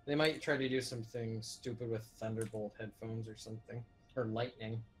yeah, they might try to do something stupid with Thunderbolt headphones or something, or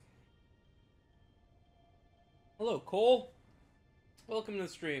Lightning. Hello, Cole. Welcome to the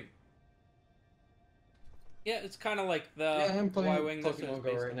stream. Yeah, it's kind of like the Yeah, I'm playing Y-Wing that's Pokemon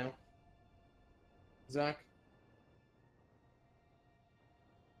Go right now. Zach.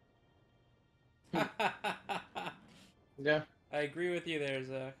 Yeah. I agree with you there,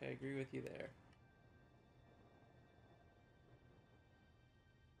 Zach. I agree with you there.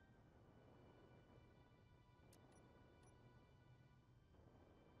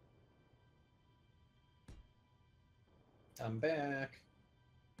 I'm back.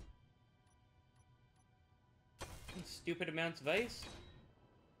 Stupid amounts of ice.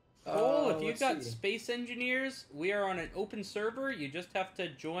 Cole, if you've let's got see. space engineers, we are on an open server. You just have to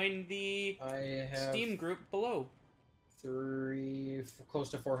join the I have Steam group below. close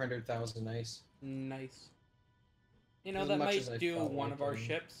to 400,000 ice. Nice. You know, As that much might as I do felt one like of our getting.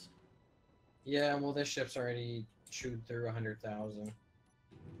 ships. Yeah, well, this ship's already chewed through 100,000.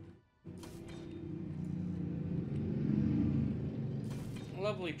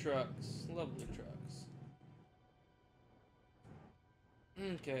 Lovely trucks. Lovely trucks.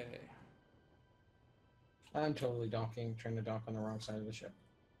 Okay. I'm totally trying to dock on the wrong side of the ship.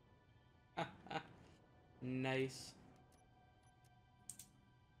 Nice.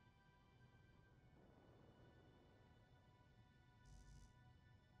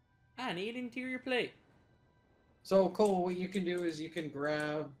 I need interior plate. So, Cole, what you can do is you can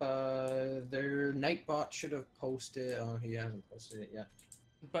grab their Nightbot should have posted. Oh, he hasn't posted it yet.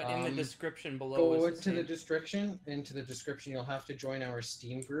 But in the description below Go is into the description. Into the description, you'll have to join our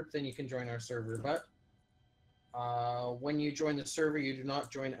Steam group. Then you can join our server. But when you join the server, you do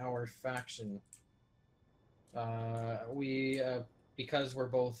not join our faction. Because we're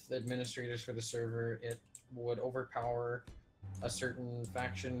both administrators for the server, it would overpower a certain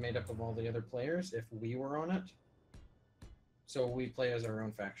faction made up of all the other players if we were on it. So we play as our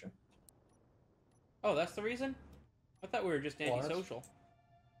own faction. Oh, that's the reason? I thought we were just antisocial.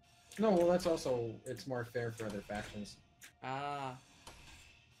 No, well, that's also, it's more fair for other factions. Ah.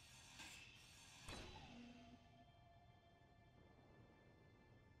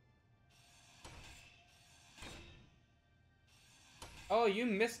 Oh, you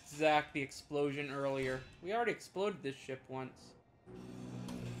missed, Zach, the explosion earlier. We already exploded this ship once.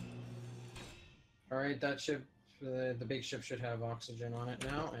 Alright, that ship, the big ship should have oxygen on it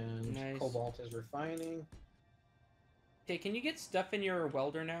now, and Nice. Cobalt is refining. Okay, can you get stuff in your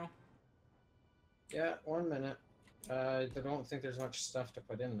welder now? Yeah, 1 minute. I don't think there's much stuff to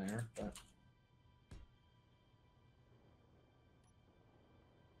put in there, but...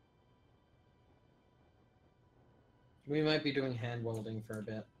 We might be doing hand welding for a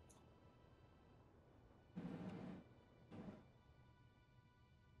bit.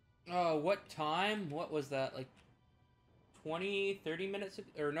 What time? What was that? Like 20, 30 minutes ago?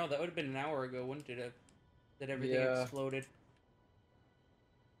 Or no, that would have been an hour ago, wouldn't it have? That everything exploded.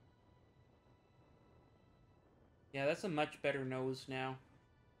 Yeah, that's a much better nose now.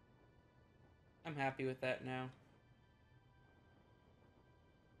 I'm happy with that now.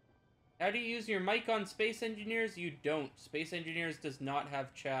 How do you use your mic on Space Engineers? You don't. Space Engineers does not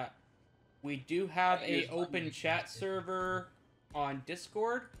have chat. We do have a open chat server on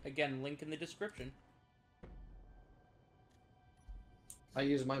Discord. Again, link in the description. I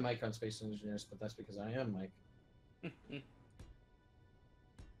use my mic on Space Engineers, but that's because I am Mike.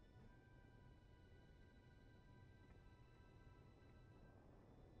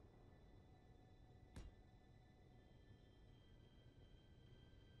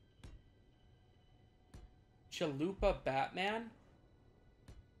 Chalupa Batman?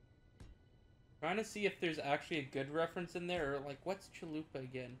 Trying to see if there's actually a good reference in there, or like, what's Chalupa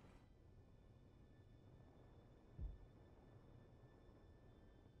again?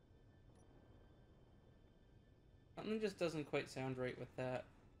 Something just doesn't quite sound right with that.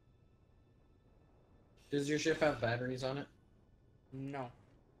 Does your ship have batteries on it? No.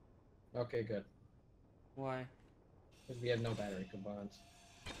 Okay, good. Why? Because we have no battery components.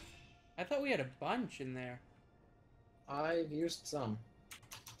 I thought we had a bunch in there. I've used some.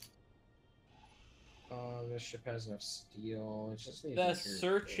 This ship has enough steel. It just needs The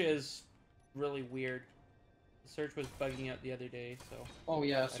search is really weird. The search was bugging out the other day, so... Oh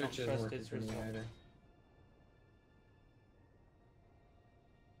yeah, I search don't isn't trust working its for me result. either.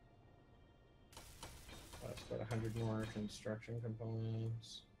 Let's put 100 more construction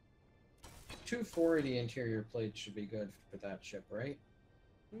components. 240 the interior plates should be good for that ship, right?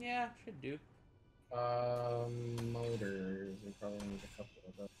 Yeah, should do. Motors. We probably need a couple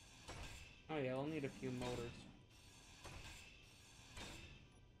of those. Oh yeah, I'll need a few motors.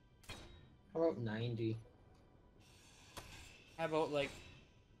 How about 90? How about like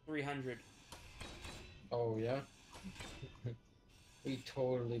 300? Oh yeah? We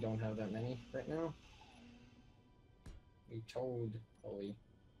totally don't have that many right now. We totally.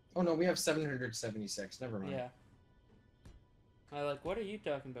 Oh no, we have 776. Never mind. Yeah. I like, what are you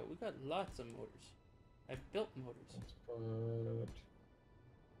talking about? We got lots of motors. I've built motors. Let's put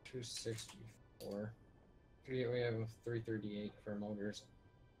 264. We have 338 for motors.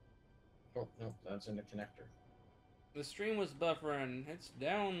 Oh, no, that's in the connector. The stream was buffering. It's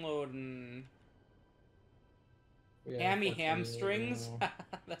downloading. We have Hammy 428 hamstrings? now.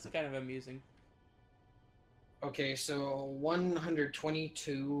 That's kind of amusing. Okay, so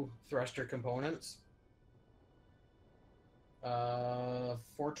 122 thruster components.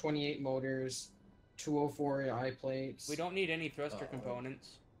 428 motors, 204 eye plates. We don't need any thruster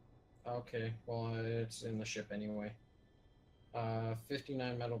components. Okay, well, it's in the ship anyway.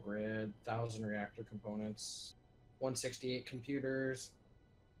 59 metal grid, 1,000 reactor components, 168 computers,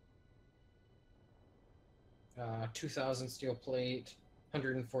 2,000 steel plate,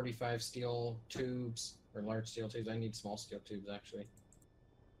 145 steel tubes, or large steel tubes. I need small steel tubes, actually.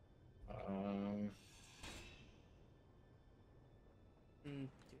 Need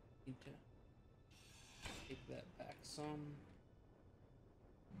to take that back some.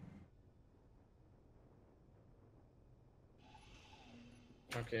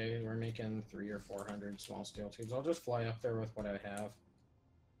 Okay, we're making 300 or 400 small steel tubes. I'll just fly up there with what I have.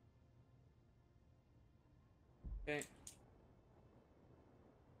 Okay.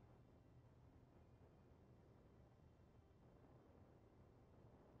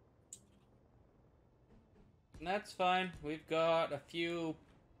 That's fine. We've got a few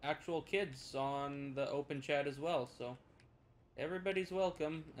actual kids on the open chat as well, so everybody's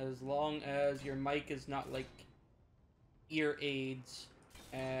welcome as long as your mic is not like ear aids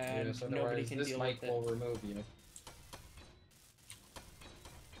and Yes, nobody otherwise can this deal mic with it. will remove you.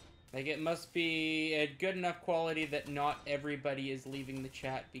 Like, it must be at good enough quality that not everybody is leaving the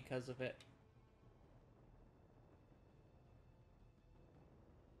chat because of it.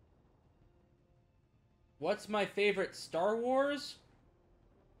 What's my favorite Star Wars?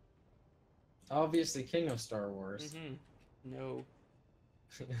 Obviously, King of Star Wars. No.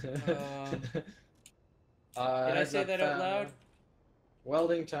 Did Did I say that out loud?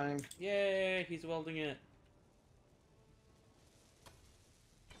 Welding time. Yay, he's welding it.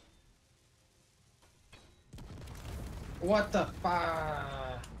 What the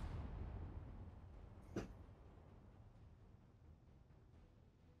fuck?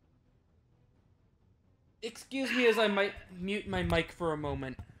 Excuse me as I might mute my mic for a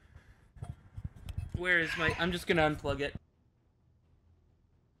moment. Where is my... I'm just gonna unplug it.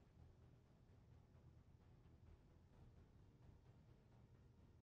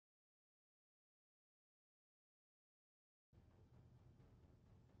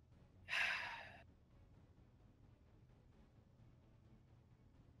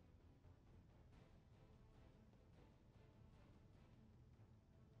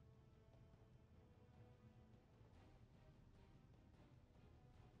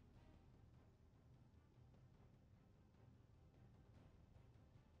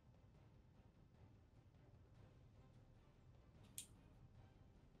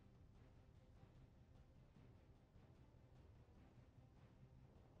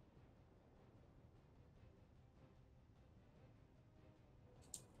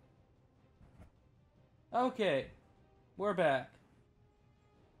 Okay, we're back.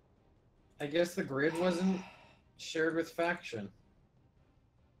 I guess the grid wasn't shared with faction.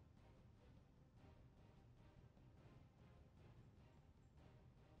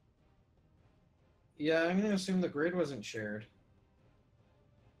 Yeah, I'm gonna assume the grid wasn't shared.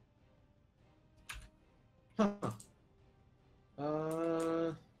 Huh.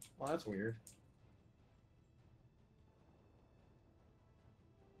 Well, that's weird.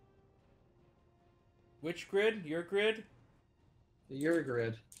 Which grid? Your grid? Your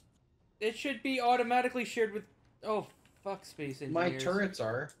grid. It should be automatically shared with... Oh, fuck, Space Engineers. My turrets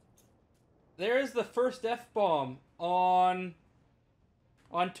are. There is the first F-bomb on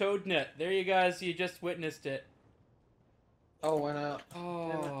ToadNet. There you guys, you just witnessed it. Oh, and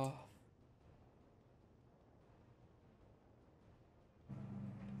Oh.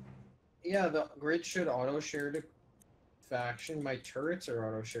 yeah, the grid should auto-share to faction. My turrets are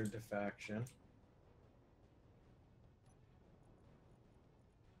auto-shared to faction.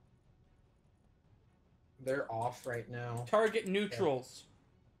 They're off right now. Target neutrals.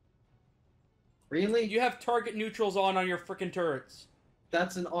 Really? You have target neutrals on your frickin' turrets.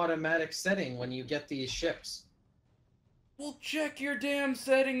 That's an automatic setting when you get these ships. Well, check your damn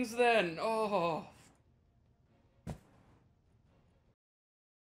settings then. Oh.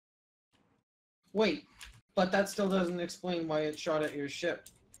 Wait, but that still doesn't explain why it shot at your ship.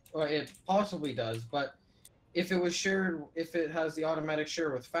 Well, it possibly does, but if it was shared, if it has the automatic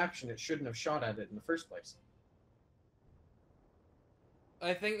share with faction, it shouldn't have shot at it in the first place.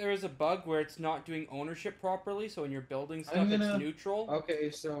 I think there is a bug where it's not doing ownership properly, so when you're building stuff, it's neutral.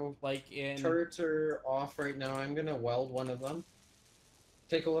 Okay, so like in turrets are off right now. I'm gonna weld one of them.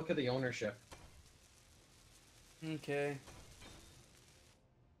 Take a look at the ownership. Okay.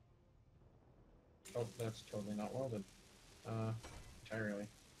 Oh, that's totally not welded. Entirely.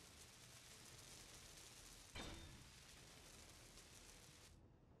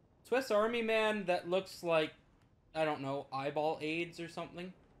 Swiss Army Man that looks like, I don't know, eyeball aids or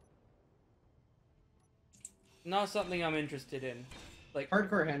something. Not something I'm interested in. Like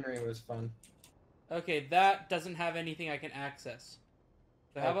Hardcore Henry was fun. Okay, that doesn't have anything I can access.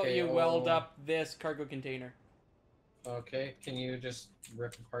 So how about you weld up this cargo container? Okay, can you just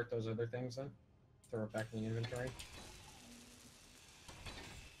rip apart those other things then? Throw it back in the inventory.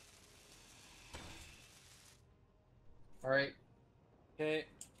 Alright. Okay,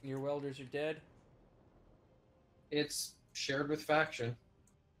 your welders are dead. It's shared with faction.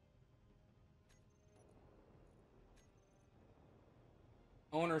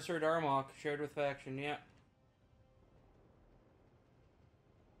 Owner Sir Darmok, shared with faction, yeah.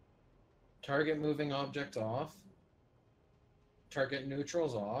 Target moving objects off. Target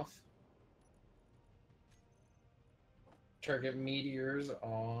neutrals off. Target meteors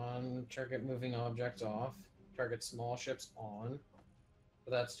on. Target moving objects off. Target small ships on.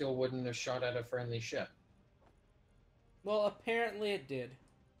 But that still wouldn't have shot at a friendly ship. Well, apparently it did.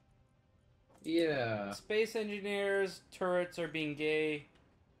 Yeah. Space Engineers turrets are being gay.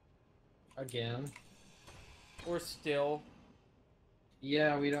 Again. Or still.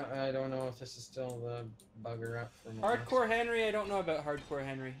 Yeah, I don't know if this is still the bugger up from Hardcore Henry, I don't know about Hardcore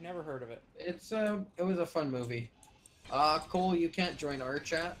Henry. Never heard of it. It was a fun movie. Cole, you can't join our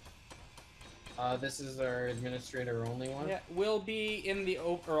chat. This is our administrator only one. Yeah, we'll be in the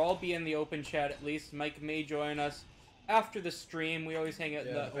I'll be in the open chat at least. Mike may join us after the stream. We always hang out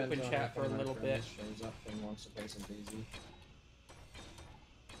in the open chat for a little bit. Shows up and wants to play some DayZ.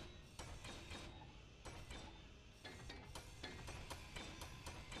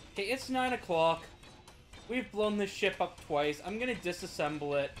 Okay, it's 9 o'clock. We've blown this ship up twice. I'm gonna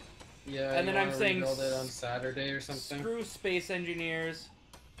disassemble it. Yeah, and then I'm saying rebuild it on Saturday or something. Screw Space Engineers.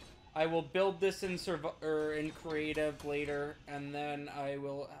 I will build this in in creative later, and then I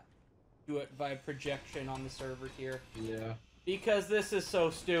will do it by projection on the server here. Yeah. Because this is so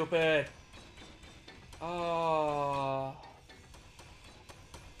stupid. Oh.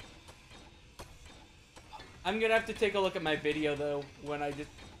 I'm gonna have to take a look at my video though when I just.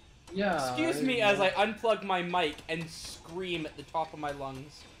 Yeah. Excuse me as I unplug my mic and scream at the top of my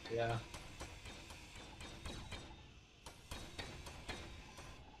lungs. Yeah.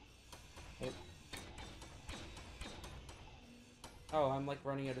 Oh, I'm like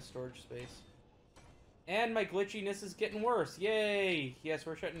running out of storage space. And my glitchiness is getting worse. Yay! Yes,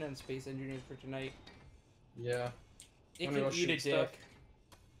 we're shutting down Space Engineers for tonight. Yeah. It can eat a dick.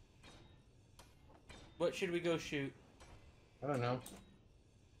 What should we go shoot? I don't know.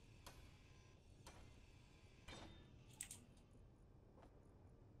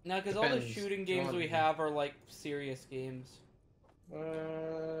 No, because all the shooting games we have are like serious games.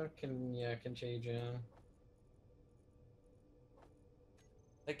 Contagion.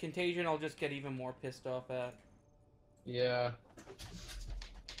 The Contagion I'll just get even more pissed off at. Yeah.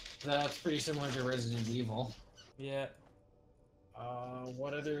 That's pretty similar to Resident Evil. Yeah.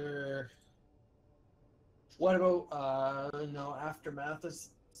 What other... What about, no, Aftermath is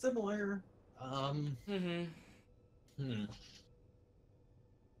similar. Mm-hmm. Hmm.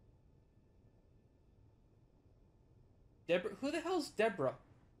 Deborah, who the hell's Deborah?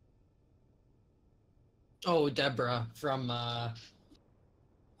 Oh, Deborah from,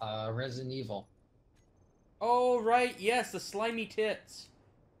 Resident Evil. Oh, right, yes, the slimy tits.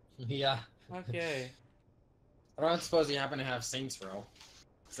 Yeah. Okay. I don't suppose you happen to have Saints Row.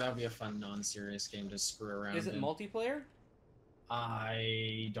 Because that would be a fun, non-serious game to screw around Is it in. multiplayer?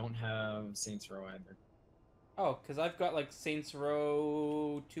 I don't have Saints Row either. Oh, because I've got like Saints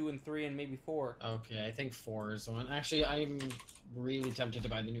Row 2 and 3 and maybe 4. Okay, I think 4 is the one. Actually, I'm really tempted to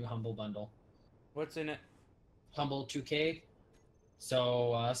buy the new Humble Bundle. What's in it? Humble 2K.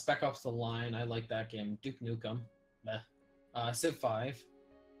 So, Spec Ops The Line, I like that game. Duke Nukem. Civ 5.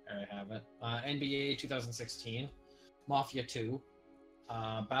 There I have it. NBA 2016. Mafia 2.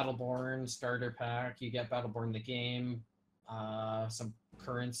 Battleborn Starter Pack. You get Battleborn the game. Some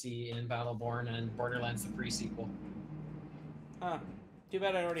currency in Battleborn, and Borderlands the pre-sequel. Huh. Too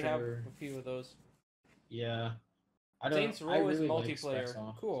bad I already have Sure. a few of those. Yeah. I don't Saints Row I is really like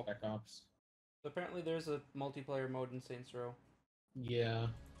multiplayer. Cool. Spec Ops. Apparently there's a multiplayer mode in Saints Row. Yeah.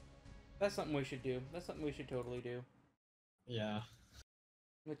 That's something we should do. That's something we should totally do. Yeah.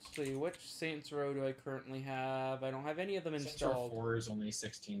 Let's see, which Saints Row do I currently have? I don't have any of them Saints Row installed. 4 is only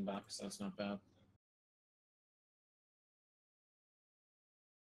 $16. That's not bad.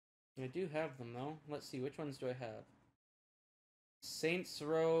 I do have them though. Let's see, which ones do I have? Saints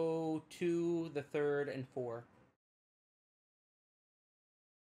Row 2, the 3rd, and 4.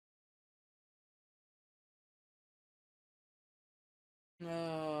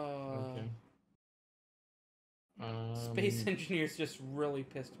 Okay. Space Engineers just really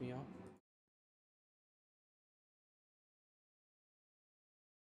pissed me off.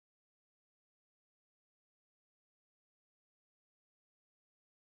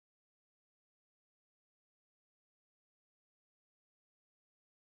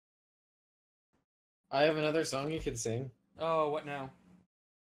 I have another song you can sing. Oh, what now?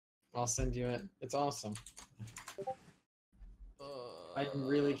 I'll send you it. It's awesome. I'm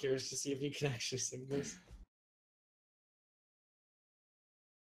really curious to see if you can actually sing this.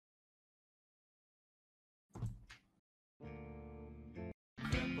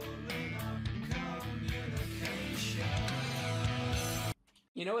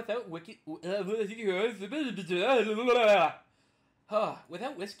 You know, without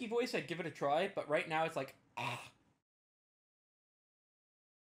without whiskey voice, I'd give it a try. But right now, it's like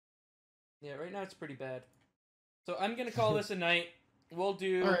Yeah, right now it's pretty bad. So I'm gonna call this a night. We'll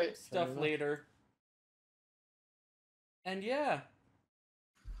do Alright, stuff fair enough. later. And yeah.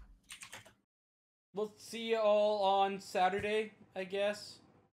 We'll see you all on Saturday, I guess.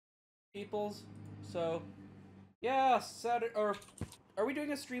 Peoples. So yeah, Saturday, or are we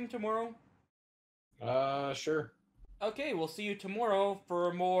doing a stream tomorrow? Sure. Okay, we'll see you tomorrow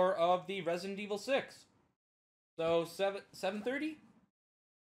for more of the Resident Evil 6. So 7:30?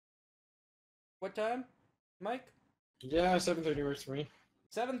 What time, Mike? Yeah, 7:30 works for me.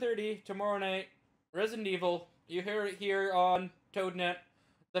 7:30 tomorrow night. Resident Evil. You hear it here on ToadNet,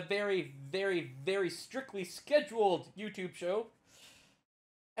 the very, very, very strictly scheduled YouTube show.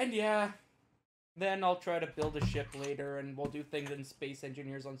 And yeah, then I'll try to build a ship later, and we'll do things in Space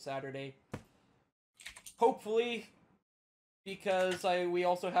Engineers on Saturday. Hopefully, because we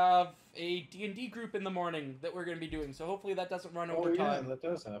also have a D&D group in the morning that we're going to be doing, so hopefully that doesn't run over time. Yeah, that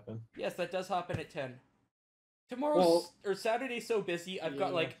does happen. Yes, that does happen at 10. Tomorrow's, or Saturday's so busy, I've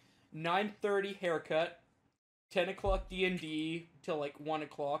got like 9:30 haircut, 10 o'clock D&D till like 1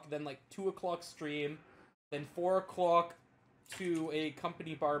 o'clock, then like 2 o'clock stream, then 4 o'clock to a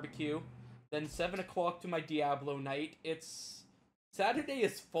company barbecue, then 7 o'clock to my Diablo night. Saturday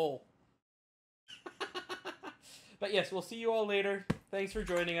is full. But yes, we'll see you all later. Thanks for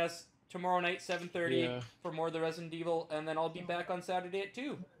joining us. Tomorrow night, 7:30 for more of the Resident Evil, and then I'll be back on Saturday at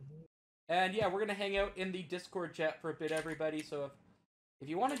 2. And yeah, we're going to hang out in the Discord chat for a bit, everybody. So if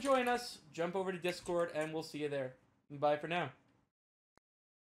you want to join us, jump over to Discord, and we'll see you there. Bye for now.